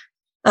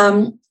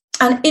 And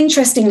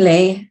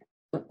interestingly,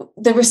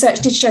 the research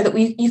did show that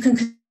you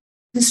can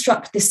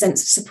construct this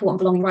sense of support and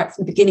belonging right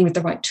from the beginning with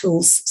the right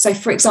tools. So,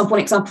 for example,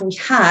 one example we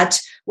had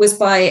was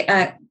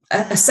by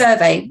a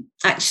survey.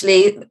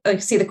 Actually, you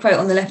see the quote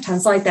on the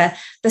left-hand side there.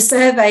 The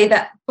survey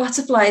that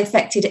Butterfly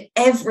affected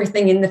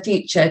everything in the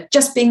future,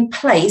 just being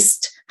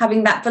placed,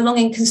 having that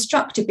belonging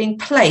constructed, being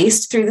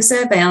placed through the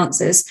survey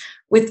answers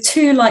with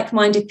two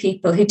like-minded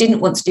people who didn't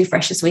want to do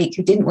Freshers Week,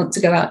 who didn't want to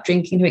go out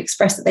drinking, who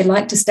expressed that they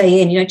like to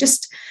stay in,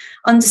 just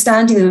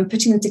understanding them and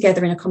putting them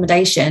together in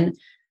accommodation.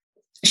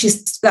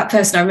 That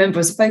person I remember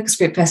was a focus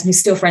group person who's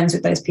still friends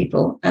with those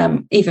people,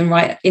 even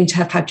right into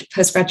her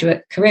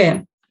postgraduate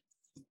career.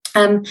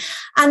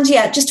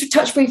 Just to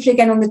touch briefly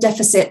again on the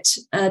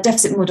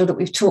deficit model that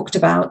we've talked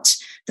about,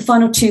 the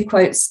final two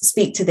quotes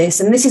speak to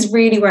this, and this is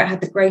really where it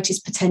had the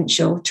greatest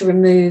potential to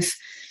remove.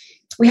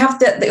 We have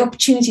the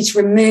opportunity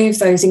to remove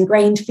those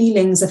ingrained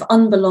feelings of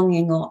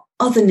unbelonging or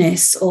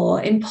otherness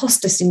or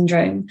imposter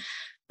syndrome,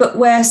 but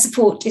where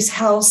support is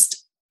housed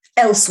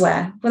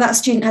elsewhere, where that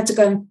student had to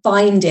go and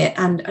find it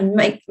and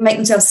make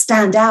themselves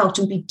stand out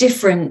and be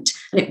different.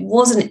 And it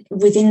wasn't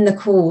within the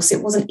course.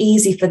 It wasn't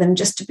easy for them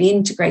just to be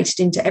integrated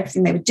into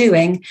everything they were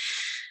doing.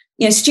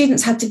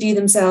 Students had to view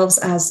themselves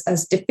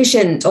as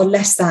deficient or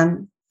less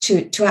than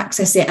to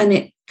access it. And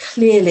it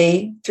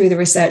clearly, through the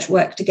research,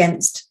 worked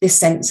against this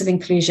sense of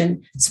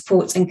inclusion,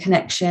 support and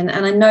connection.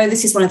 And I know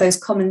this is one of those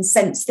common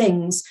sense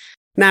things.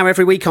 Now,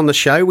 every week on the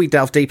show, we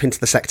delve deep into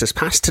the sector's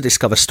past to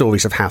discover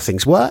stories of how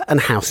things were and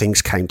how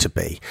things came to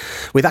be.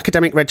 With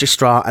academic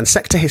registrar and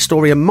sector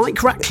historian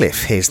Mike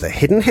Ratcliffe, here's the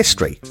hidden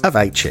history of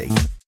HE.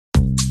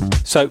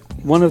 So,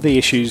 one of the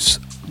issues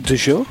du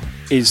jour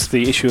is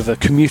the issue of a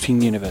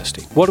commuting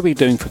university. What are we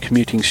doing for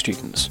commuting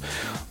students?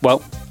 Well,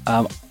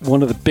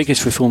 one of the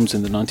biggest reforms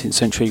in the 19th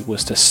century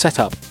was to set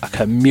up a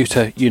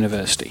commuter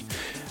university.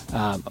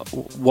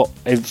 What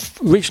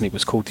originally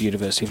was called the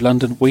University of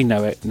London, we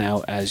know it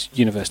now as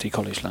University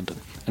College London,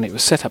 and it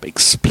was set up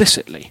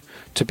explicitly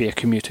to be a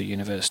commuter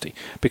university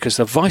because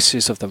the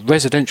vices of the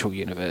residential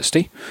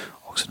university,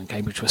 Oxford and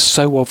Cambridge, were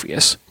so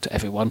obvious to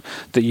everyone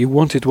that you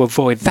wanted to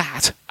avoid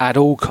that at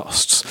all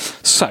costs.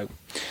 So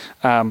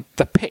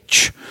the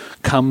pitch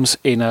comes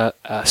in a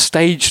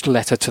staged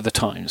letter to the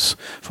Times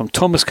from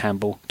Thomas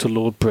Campbell to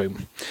Lord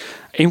Brougham,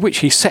 in which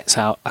he sets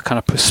out a kind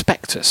of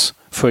prospectus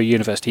for a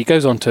university. He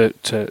goes on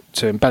to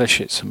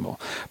embellish it some more.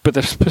 But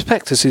the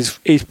prospectus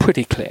is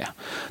pretty clear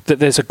that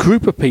there's a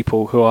group of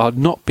people who are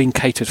not being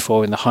catered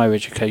for in the higher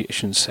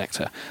education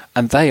sector,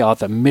 and they are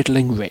the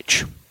middling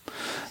rich.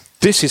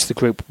 This is the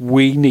group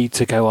we need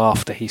to go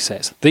after, he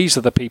says. These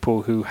are the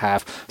people who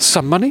have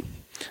some money,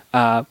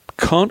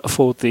 can't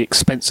afford the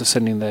expense of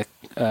sending their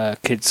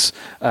kids,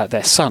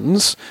 their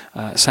sons.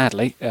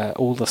 Sadly,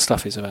 all the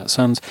stuff is about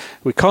sons.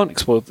 We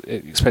can't afford the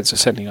expense of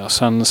sending our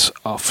sons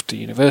off to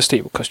university.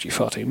 It will cost you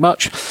far too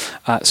much.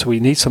 So we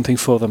need something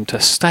for them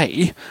to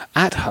stay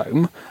at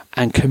home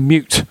and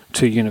commute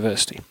to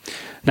university.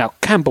 Now,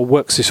 Campbell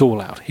works this all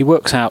out. He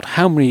works out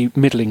how many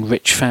middling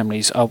rich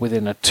families are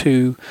within a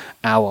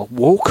 2-hour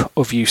walk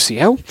of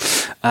UCL.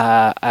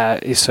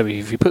 So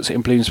if he puts it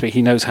in Bloomsbury,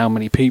 he knows how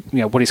many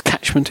people, what his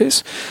catchment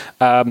is.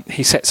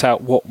 He sets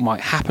out what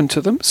might happen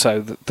to them.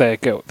 So that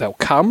they'll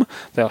come,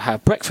 they'll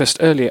have breakfast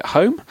early at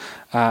home.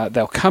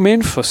 They'll come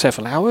in for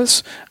several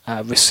hours,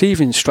 receive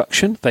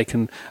instruction. They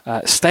can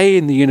stay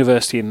in the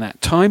university in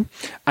that time,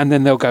 and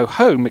then they'll go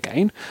home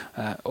again,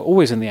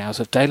 always in the hours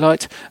of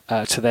daylight,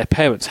 to their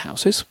parents'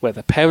 houses, where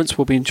the parents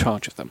will be in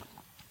charge of them.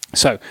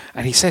 So,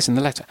 and he says in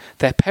the letter,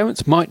 their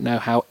parents might know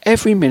how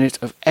every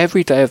minute of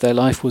every day of their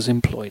life was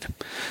employed.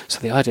 So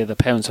the idea the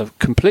parents are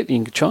completely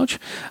in charge.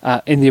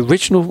 In the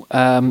original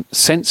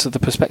sense of the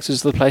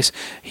prospectus of the place,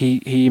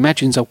 he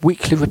imagines a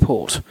weekly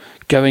report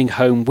going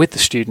home with the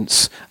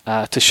students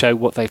to show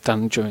what they've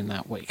done during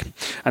that week.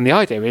 And the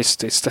idea is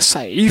to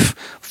save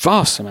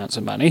vast amounts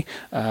of money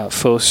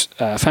for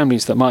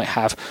families that might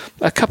have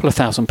a couple of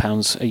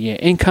 £1,000 a year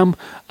income,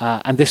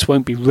 and this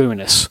won't be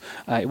ruinous.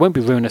 It won't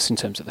be ruinous in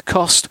terms of the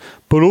cost,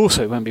 but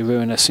also it won't be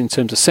ruinous in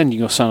terms of sending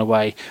your son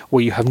away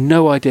where you have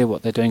no idea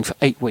what they're doing for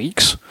 8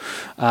 weeks,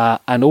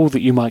 and all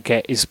that you might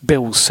get is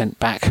bills sent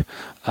back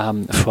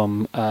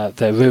from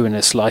their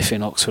ruinous life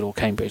in Oxford or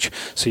Cambridge.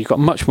 So you've got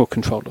much more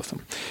control of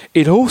them.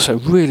 It's also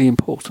really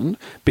important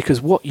because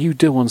what you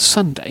do on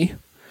Sunday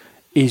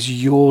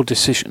is your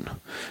decision.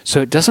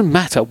 So it doesn't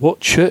matter what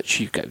church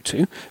you go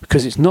to,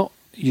 because it's not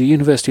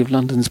University of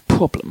London's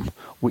problem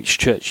which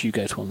church you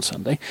go to on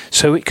Sunday,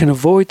 so it can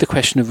avoid the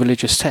question of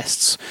religious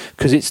tests,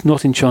 because it's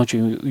not in charge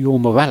of your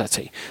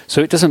morality.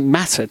 So it doesn't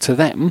matter to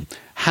them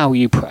how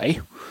you pray.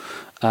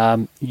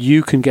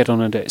 You can get on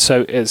and do it.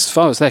 So as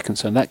far as they're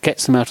concerned, that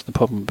gets them out of the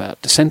problem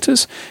about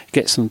dissenters,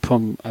 gets them the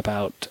problem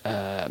about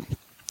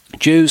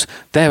Jews.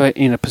 They're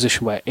in a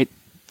position where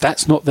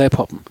that's not their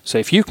problem. So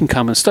if you can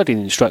come and study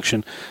the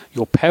instruction,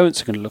 your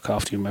parents are going to look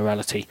after your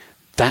morality.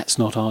 That's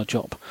not our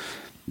job.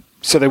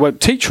 So they won't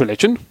teach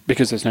religion,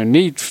 because there's no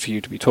need for you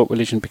to be taught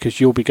religion,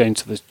 because you'll be going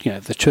to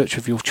the church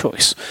of your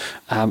choice.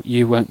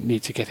 You won't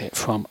need to get it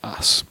from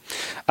us.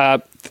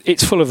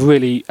 It's full of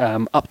really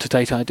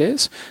up-to-date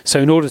ideas. So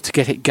in order to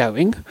get it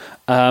going,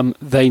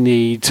 they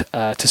need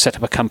to set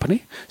up a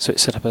company. So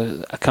it's set up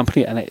a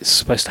company, and it's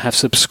supposed to have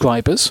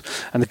subscribers.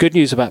 And the good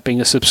news about being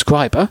a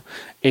subscriber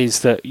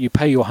is that you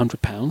pay your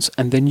 £100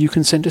 and then you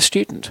can send a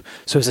student.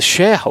 So as a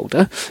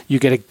shareholder, you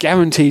get a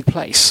guaranteed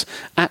place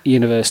at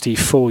university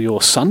for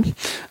your son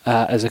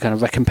as a kind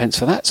of recompense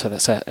for that. So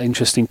that's an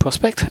interesting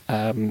prospect.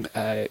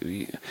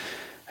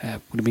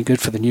 Would have been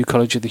good for the New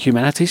College of the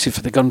Humanities if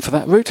they'd gone for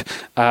that route.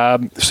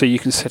 So you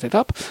can set it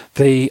up.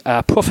 The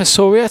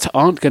professoriate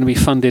aren't going to be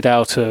funded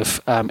out of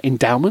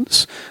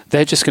endowments.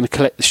 They're just going to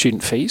collect the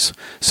student fees.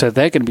 So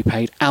they're going to be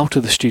paid out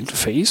of the student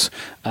fees.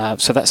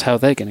 So that's how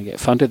they're going to get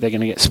funded. They're going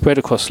to get spread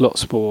across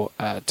lots more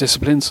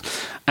disciplines.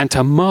 And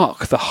to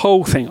mark the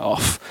whole thing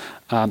off,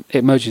 it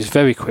emerges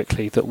very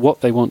quickly that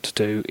what they want to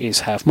do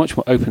is have much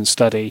more open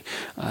study.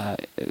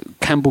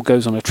 Campbell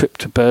goes on a trip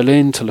to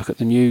Berlin to look at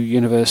the new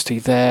university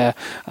there.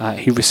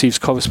 He receives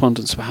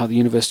correspondence about how the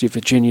University of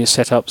Virginia is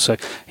set up, so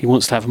he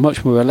wants to have a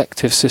much more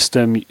elective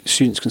system.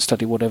 Students can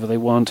study whatever they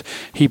want.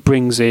 He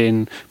brings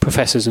in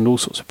professors in all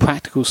sorts of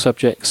practical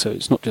subjects, so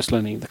it's not just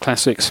learning the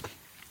classics.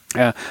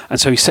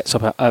 And so he sets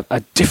up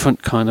a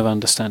different kind of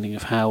understanding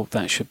of how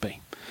that should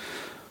be.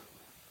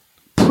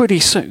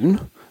 Pretty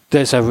soon,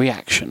 there's a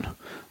reaction.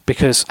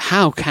 Because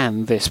how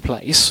can this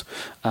place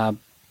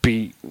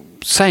be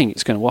saying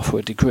it's going to offer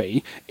a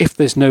degree if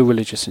there's no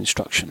religious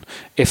instruction,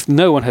 if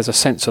no one has a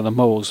sense of the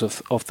morals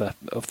of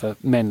the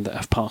men that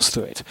have passed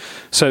through it?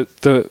 So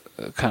the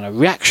kind of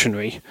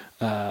reactionary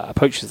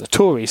approaches, the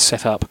Tories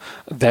set up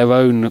their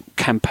own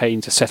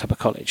campaign to set up a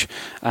college,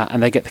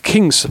 and they get the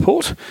King's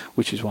support,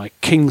 which is why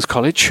King's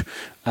College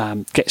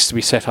gets to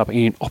be set up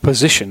in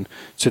opposition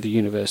to the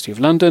University of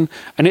London,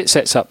 and it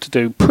sets up to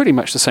do pretty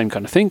much the same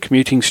kind of thing,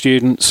 commuting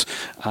students,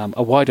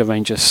 a wider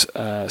range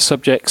of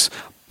subjects,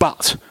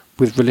 but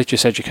with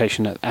religious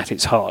education at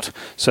its heart.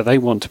 So they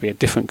want to be a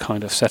different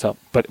kind of setup,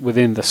 but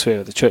within the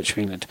sphere of the Church of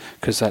England,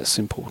 because that's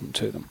important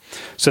to them.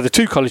 So the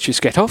two colleges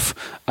get off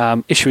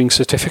issuing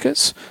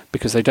certificates,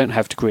 because they don't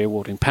have degree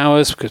awarding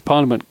powers, because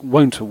Parliament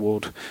won't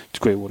award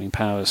degree awarding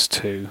powers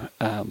to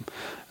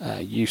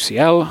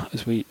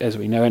UCL, as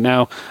we know it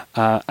now,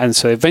 and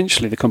so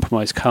eventually the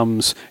compromise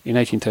comes in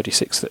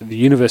 1836 that the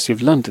University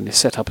of London is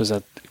set up as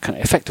a kind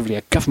of effectively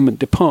a government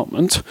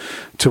department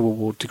to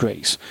award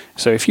degrees.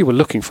 So if you were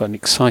looking for an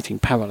exciting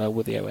parallel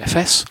with the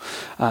OFS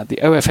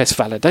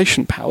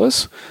validation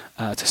powers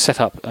to set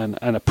up and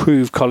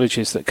approve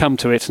colleges that come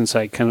to it and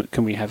say, can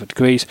we have a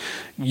degrees,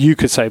 you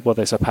could say, well,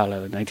 there's a parallel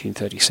in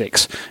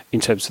 1836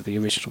 in terms of the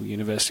original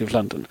University of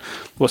London.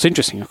 What's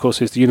interesting, of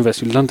course, is the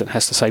University of London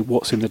has to say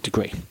what's in the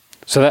degree.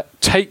 So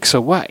that takes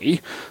away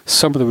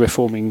some of the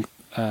reforming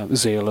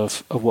zeal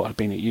of what had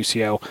been at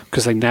UCL,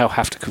 because they now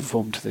have to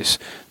conform to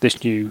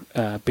this new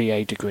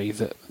BA degree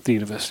that the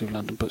University of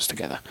London puts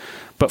together.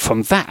 But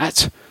from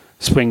that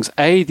springs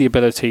the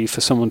ability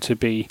for someone to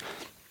be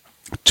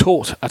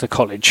taught at a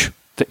college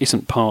that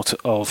isn't part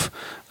of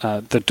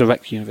the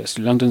direct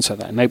University of London, so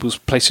that enables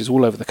places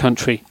all over the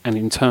country and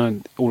in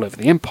turn all over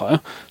the empire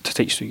to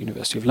teach the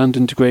University of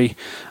London degree,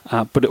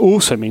 but it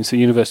also means the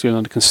University of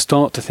London can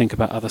start to think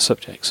about other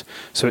subjects.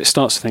 So it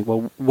starts to think,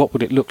 well, what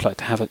would it look like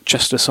to have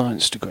just a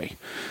science degree?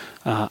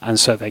 And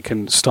so they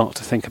can start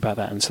to think about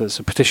that. And so there's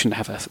a petition to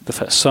have the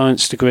first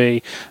science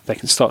degree. They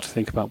can start to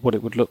think about what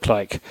it would look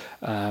like.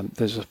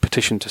 There's a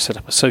petition to set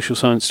up a social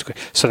science degree.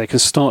 So they can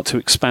start to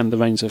expand the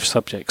range of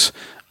subjects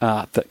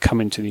that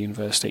come into the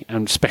university,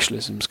 and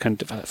specialisms can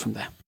develop from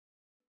there.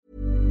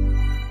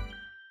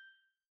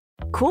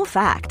 Cool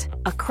fact,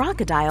 a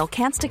crocodile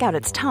can't stick out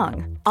its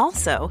tongue.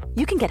 Also,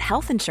 you can get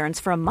health insurance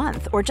for a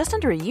month or just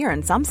under a year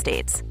in some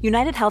states.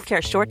 United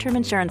Healthcare short-term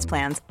insurance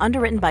plans,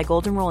 underwritten by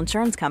Golden Rule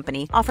Insurance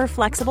Company, offer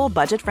flexible,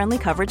 budget-friendly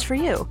coverage for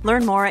you.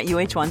 Learn more at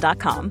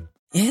UH1.com.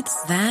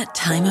 It's that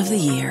time of the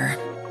year.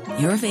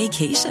 Your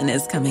vacation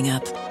is coming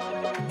up.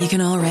 You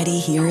can already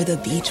hear the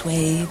beach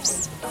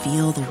waves,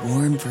 feel the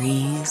warm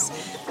breeze,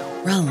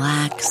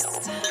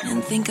 relax,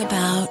 and think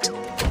about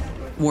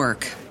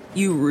work.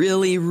 You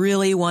really,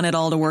 really want it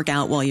all to work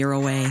out while you're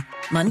away.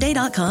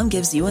 Monday.com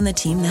gives you and the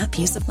team that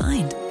peace of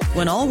mind.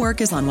 When all work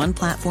is on one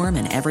platform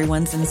and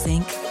everyone's in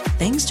sync,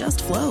 things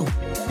just flow.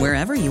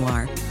 Wherever you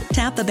are,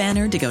 tap the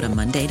banner to go to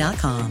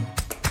Monday.com.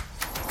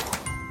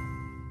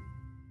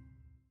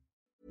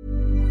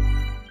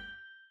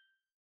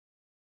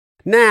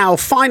 Now,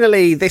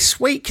 finally, this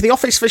week, the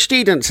Office for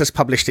Students has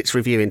published its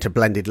review into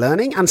blended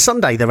learning, and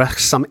Sunday there are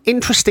some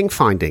interesting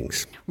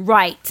findings.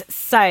 Right,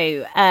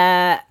 so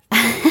they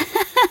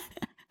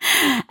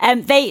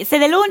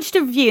launched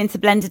a review into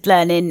blended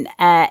learning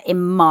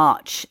in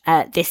March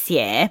this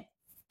year.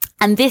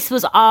 And this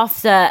was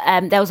after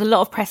there was a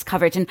lot of press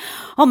coverage. And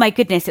oh my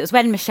goodness, it was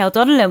when Michelle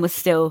Donnellan was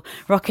still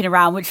rocking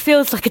around, which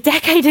feels like a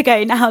decade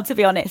ago now, to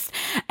be honest.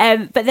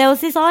 But there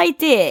was this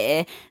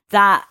idea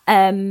that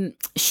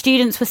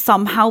students were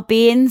somehow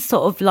being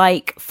sort of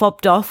like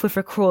fobbed off with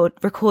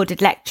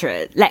recorded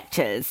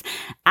lectures.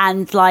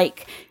 And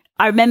like,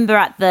 I remember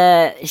at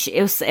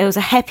it was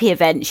a HEPI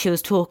event she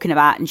was talking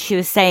about, and she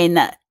was saying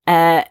that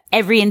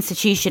every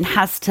institution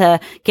has to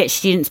get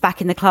students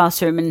back in the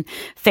classroom and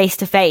face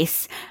to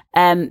face,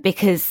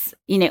 because,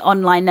 you know,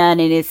 online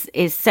learning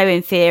is so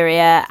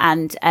inferior.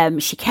 And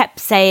she kept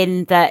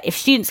saying that if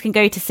students can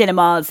go to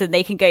cinemas, then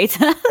they can go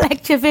to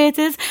lecture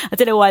theatres. I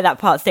don't know why that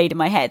part stayed in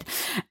my head.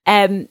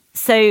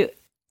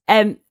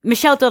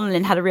 Michelle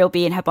Donnellan had a real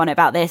bee in her bonnet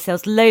about this. There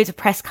was loads of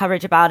press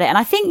coverage about it. And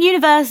I think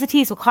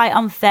universities were quite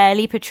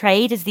unfairly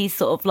portrayed as these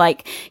sort of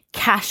like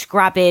cash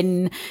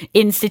grabbing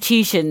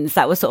institutions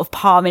that were sort of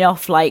palming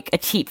off like a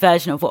cheap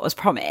version of what was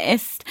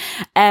promised.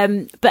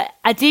 But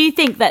I do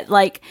think that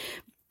like,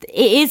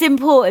 it is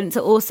important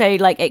to also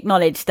like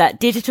acknowledge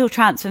that digital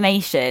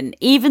transformation,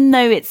 even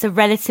though it's a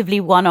relatively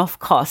one-off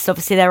cost,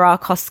 obviously there are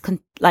costs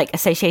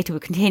associated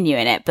with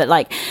continuing it, but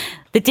like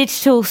the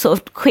digital sort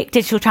of quick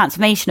digital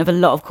transformation of a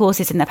lot of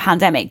courses in the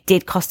pandemic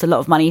did cost a lot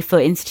of money for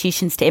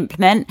institutions to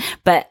implement.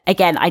 But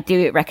again, I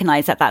do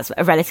recognise that that's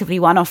a relatively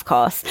one-off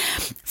cost.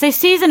 So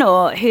Susan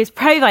Orr, who's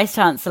Pro-Vice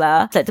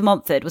Chancellor at De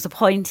Montfort, was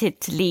appointed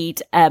to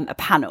lead a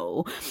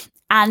panel.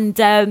 And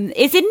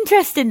it's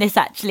interesting this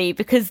actually,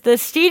 because the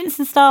students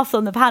and staff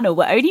on the panel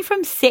were only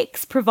from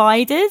 6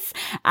 providers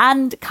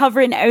and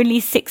covering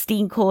only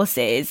 16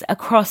 courses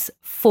across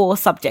 4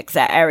 subject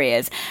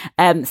areas.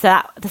 So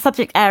that the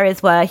subject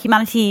areas were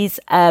humanities,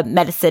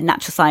 medicine,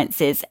 natural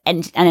sciences,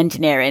 and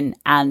engineering,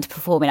 and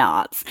performing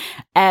arts.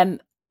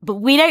 But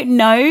we don't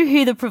know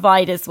who the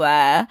providers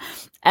were.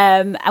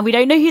 And we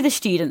don't know who the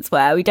students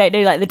were. We don't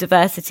know like the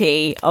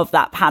diversity of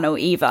that panel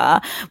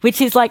either, which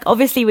is like,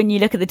 obviously when you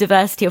look at the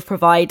diversity of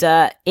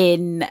provider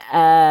in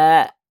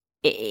higher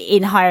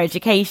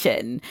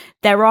education,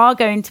 there are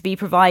going to be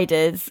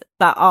providers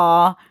that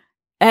are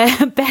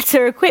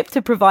better equipped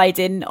to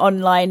providing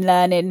online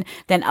learning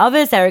than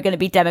others. There are going to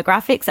be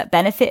demographics that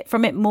benefit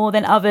from it more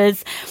than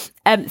others.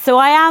 So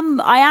I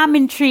am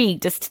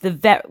intrigued as to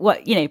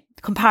the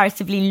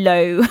comparatively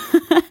low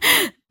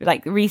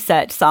like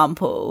research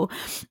sample.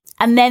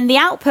 And then the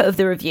output of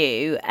the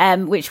review,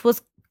 which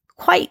was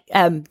quite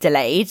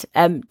delayed,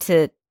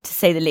 to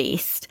say the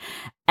least,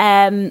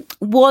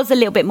 was a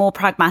little bit more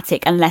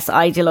pragmatic and less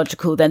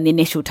ideological than the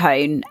initial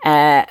tone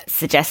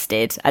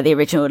suggested at the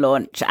original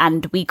launch.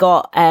 And we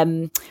got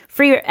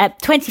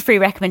 23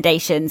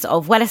 recommendations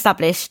of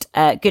well-established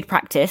good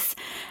practice.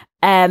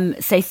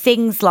 So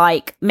things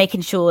like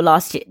making sure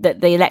that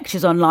the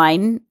lectures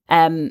online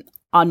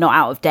are not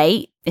out of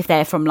date if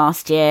they're from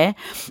last year,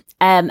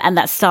 and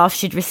that staff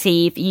should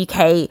receive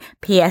UK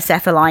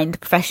PSF aligned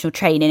professional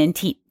training and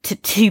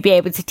to be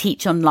able to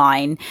teach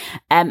online.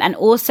 And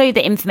also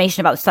the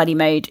information about the study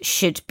mode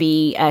should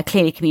be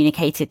clearly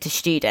communicated to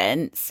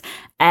students.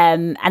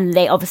 And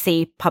they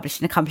obviously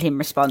published an accompanying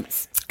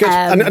response. Good.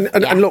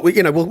 And look,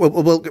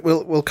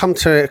 we'll come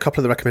to a couple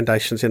of the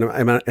recommendations in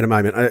a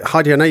moment.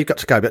 Heidi, I know you've got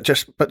to go, but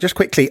just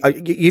quickly,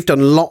 you've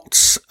done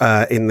lots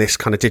in this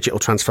kind of digital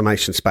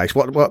transformation space.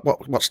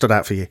 What stood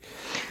out for you?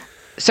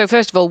 So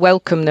first of all,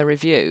 welcome the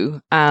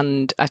review,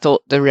 and I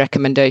thought the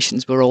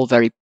recommendations were all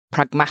very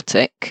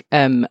pragmatic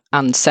and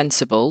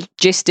sensible.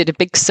 GIST did a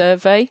big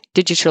survey,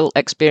 Digital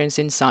Experience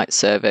Insights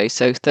survey,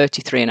 so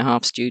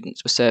 33.5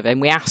 students were surveyed,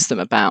 and we asked them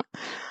about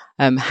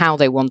how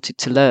they wanted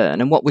to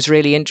learn. And what was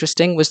really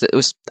interesting was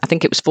that I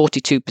think it was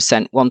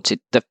 42% wanted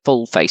the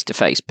full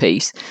face-to-face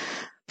piece.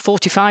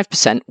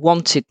 45%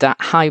 wanted that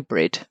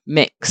hybrid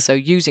mix, so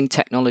using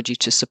technology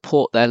to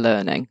support their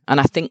learning. And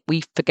I think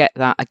we forget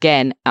that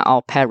again at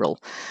our peril.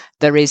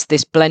 There is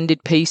this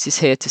blended piece is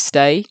here to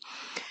stay.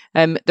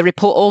 The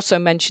report also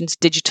mentions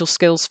digital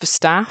skills for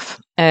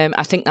staff.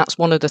 I think that's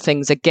one of the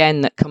things,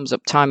 again, that comes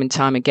up time and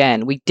time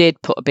again. We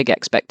did put a big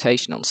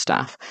expectation on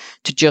staff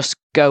to just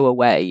go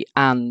away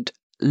and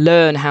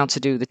learn how to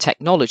do the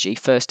technology,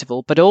 first of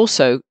all, but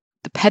also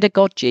the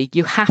pedagogy.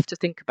 You have to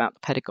think about the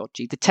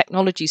pedagogy. The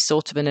technology is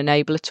sort of an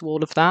enabler to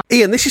all of that.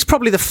 Ian, this is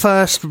probably the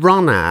first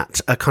run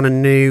at a kind of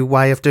new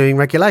way of doing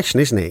regulation,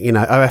 isn't it? You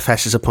know,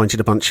 OFS has appointed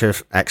a bunch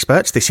of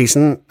experts. This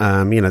isn't,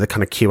 the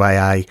kind of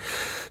QAA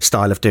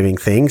style of doing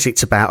things.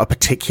 It's about a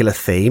particular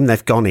theme.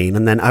 They've gone in,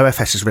 and then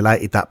OFS has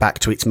related that back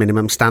to its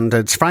minimum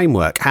standards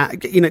framework.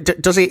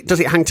 Does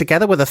it hang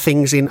together with the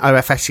things in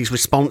OFS's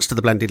response to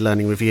the blended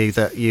learning review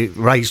that you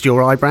raised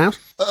your eyebrows?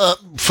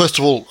 First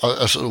of all,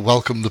 I sort of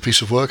welcome the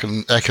piece of work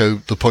and echo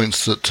the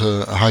points that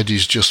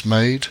Heidi's just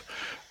made.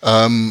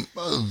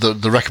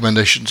 The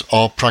recommendations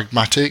are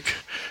pragmatic.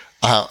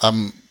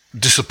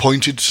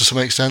 disappointed to some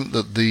extent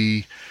that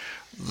the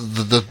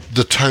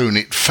tone,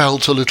 it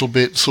felt a little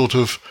bit sort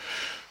of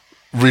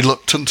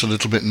reluctant, a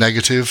little bit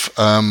negative,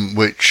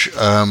 which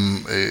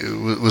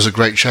was a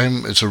great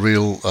shame. It's a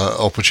real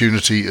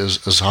opportunity,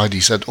 as Heidi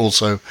said.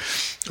 Also,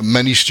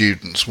 many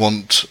students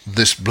want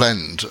this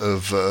blend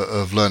of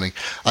learning.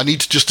 I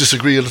need to just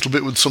disagree a little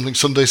bit with something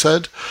Sunday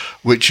said,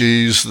 which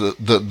is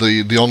that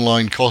the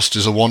online cost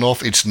is a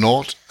one-off. It's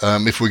not.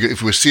 If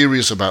we're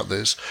serious about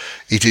this,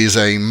 it is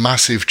a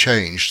massive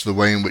change to the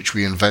way in which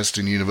we invest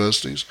in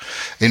universities.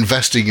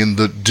 Investing in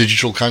the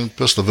digital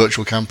campus, the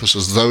virtual campus,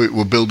 as though it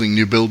were building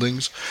new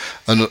buildings,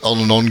 and on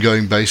an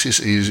ongoing basis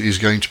is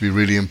going to be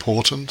really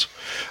important.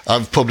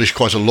 I've published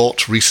quite a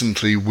lot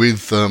recently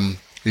with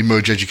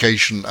Emerge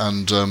Education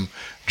and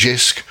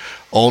JISC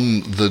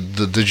on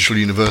the digital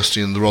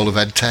university and the role of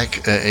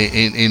EdTech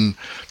in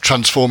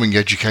transforming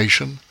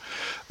education.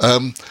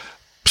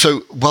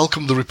 So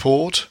welcome the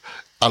report.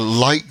 I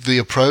like the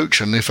approach,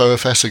 and if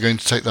OFS are going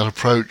to take that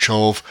approach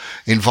of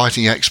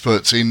inviting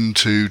experts in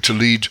to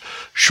lead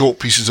short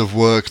pieces of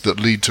work that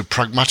lead to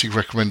pragmatic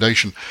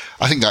recommendation,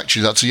 I think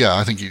actually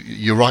I think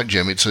you're right,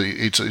 Jim. It's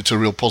a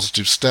real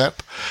positive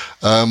step,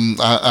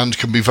 and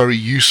can be very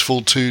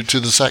useful to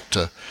the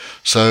sector.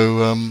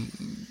 So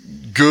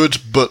good,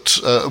 but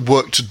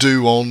work to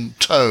do on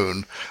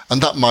tone,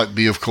 and that might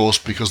be, of course,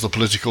 because the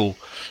political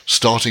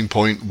starting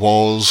point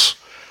was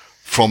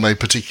from a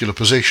particular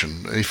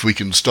position. If we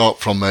can start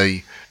from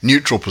a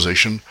neutral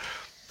position,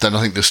 then I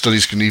think the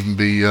studies can even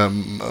be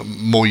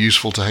more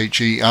useful to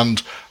HE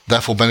and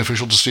therefore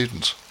beneficial to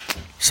students.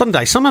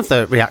 Sunday, some of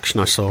the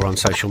reaction I saw on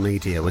social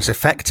media was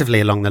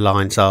effectively along the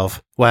lines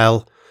of,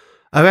 well,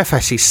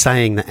 OFS is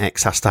saying that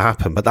X has to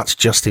happen, but that's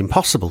just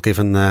impossible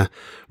given the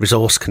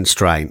resource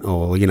constraint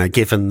or,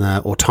 given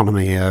the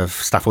autonomy of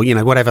staff or,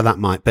 whatever that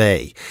might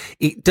be.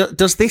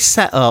 Does this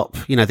set up,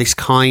 this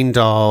kind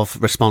of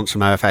response from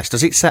OFS,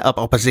 does it set up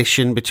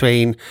opposition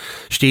between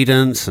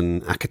students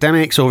and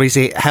academics, or is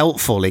it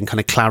helpful in kind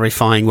of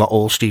clarifying what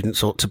all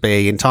students ought to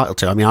be entitled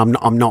to? I mean,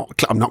 I'm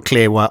not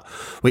clear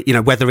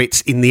whether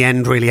it's in the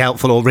end really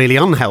helpful or really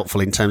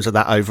unhelpful in terms of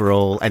that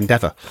overall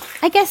endeavour.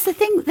 I guess the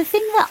thing that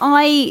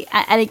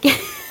and again,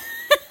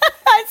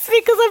 it's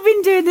because I've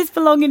been doing this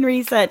belonging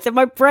research and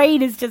my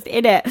brain is just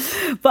in it.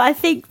 But I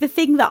think the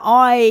thing that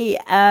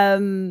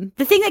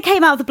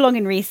came out of the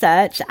belonging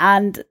research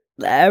and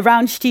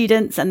around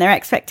students and their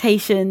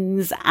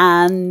expectations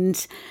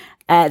and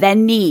their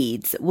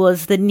needs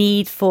was the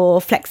need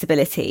for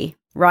flexibility,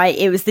 right?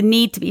 It was the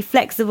need to be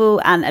flexible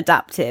and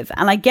adaptive.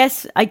 And I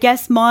guess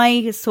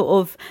my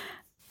sort of,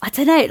 I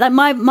don't know,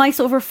 like my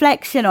sort of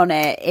reflection on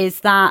it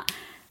is that,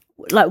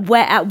 like,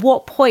 at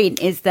what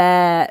point is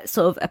there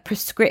sort of a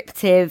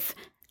prescriptive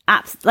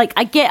like,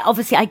 I get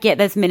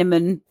there's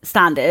minimum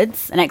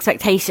standards and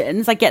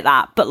expectations, I get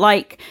that, but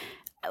like,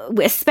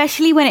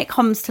 especially when it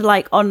comes to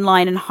like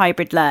online and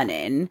hybrid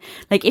learning,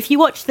 like if you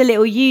watch the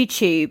little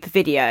YouTube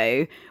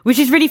video, which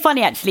is really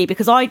funny actually,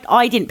 because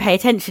I didn't pay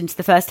attention to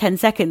the first 10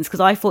 seconds because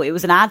I thought it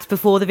was an ad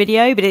before the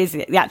video, but it is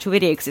the actual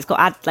video because it's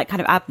got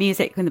ad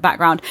music in the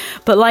background.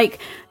 But like,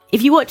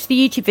 if you watch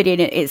the YouTube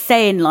video, it's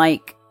saying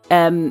like,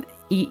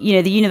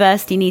 the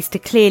university needs to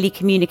clearly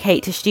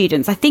communicate to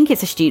students. I think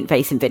it's a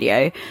student-facing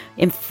video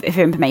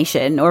for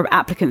information, or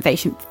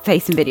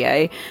applicant-facing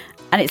video.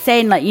 And it's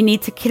saying like the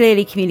university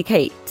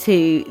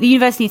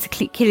needs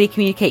to clearly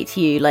communicate to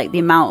you like the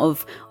amount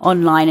of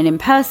online and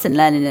in-person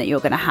learning that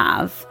you're going to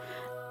have.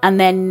 And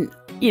then,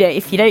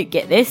 if you don't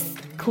get this,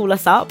 call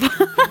us up,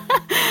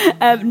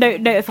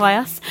 notify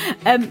us.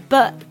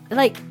 But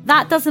like,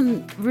 that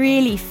doesn't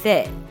really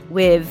fit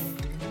with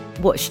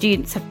what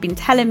students have been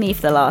telling me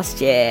for the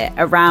last year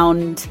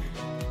around,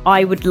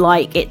 I would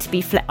like it to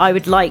be, I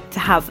would like to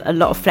have a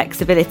lot of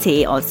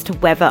flexibility as to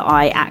whether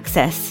I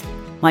access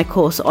my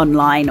course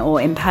online or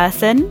in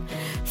person.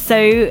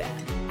 So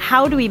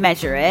how do we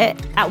measure it?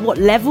 At what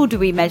level do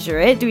we measure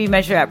it? Do we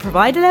measure it at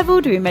provider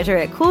level? Do we measure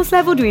it at course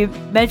level? Do we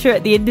measure it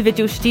at the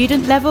individual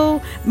student level,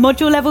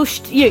 module level,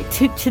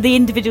 to the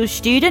individual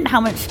student?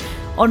 How much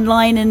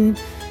online and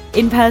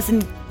in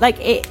person? Like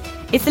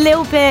it's a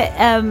little bit,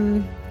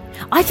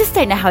 I just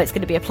don't know how it's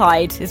going to be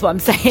applied, is what I'm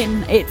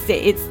saying. I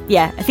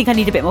think I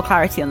need a bit more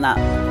clarity on that.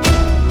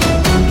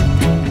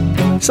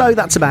 So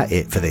that's about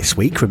it for this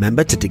week.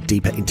 Remember, to dig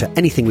deeper into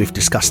anything we've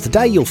discussed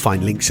today, you'll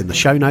find links in the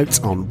show notes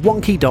on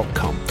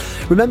wonky.com.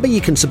 Remember, you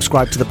can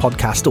subscribe to the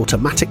podcast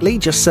automatically.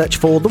 Just search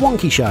for The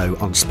Wonky Show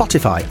on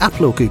Spotify,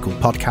 Apple or Google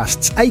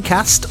Podcasts,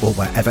 Acast, or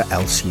wherever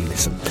else you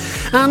listen.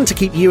 And to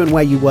keep you and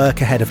where you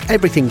work ahead of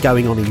everything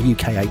going on in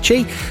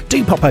UKHE,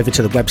 do pop over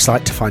to the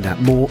website to find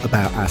out more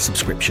about our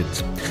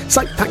subscriptions.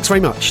 So thanks very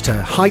much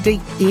to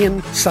Heidi,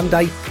 Ian,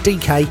 Sunday,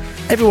 DK,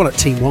 everyone at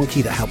Team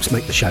Wonky that helps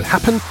make the show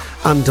happen.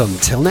 And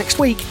until next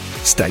week,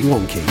 stay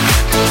wonky.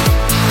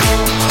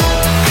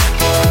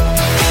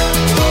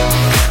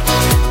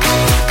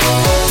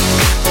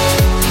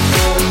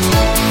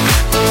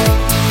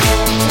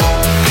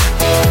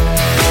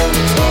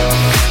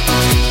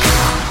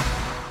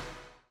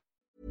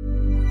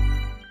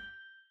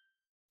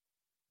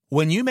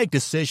 When you make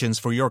decisions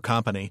for your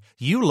company,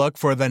 you look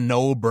for the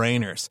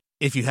no-brainers.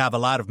 If you have a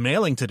lot of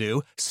mailing to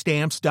do,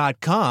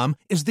 Stamps.com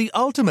is the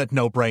ultimate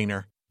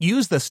no-brainer.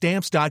 Use the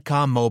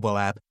Stamps.com mobile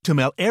app to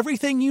mail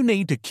everything you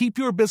need to keep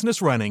your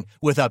business running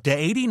with up to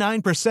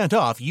 89%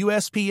 off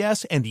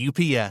USPS and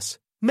UPS.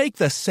 Make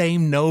the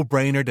same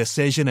no-brainer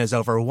decision as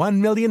over 1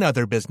 million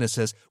other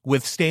businesses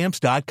with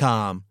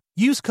Stamps.com.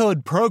 Use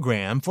code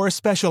PROGRAM for a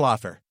special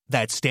offer.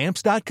 That's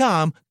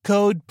Stamps.com,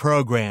 code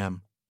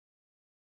PROGRAM.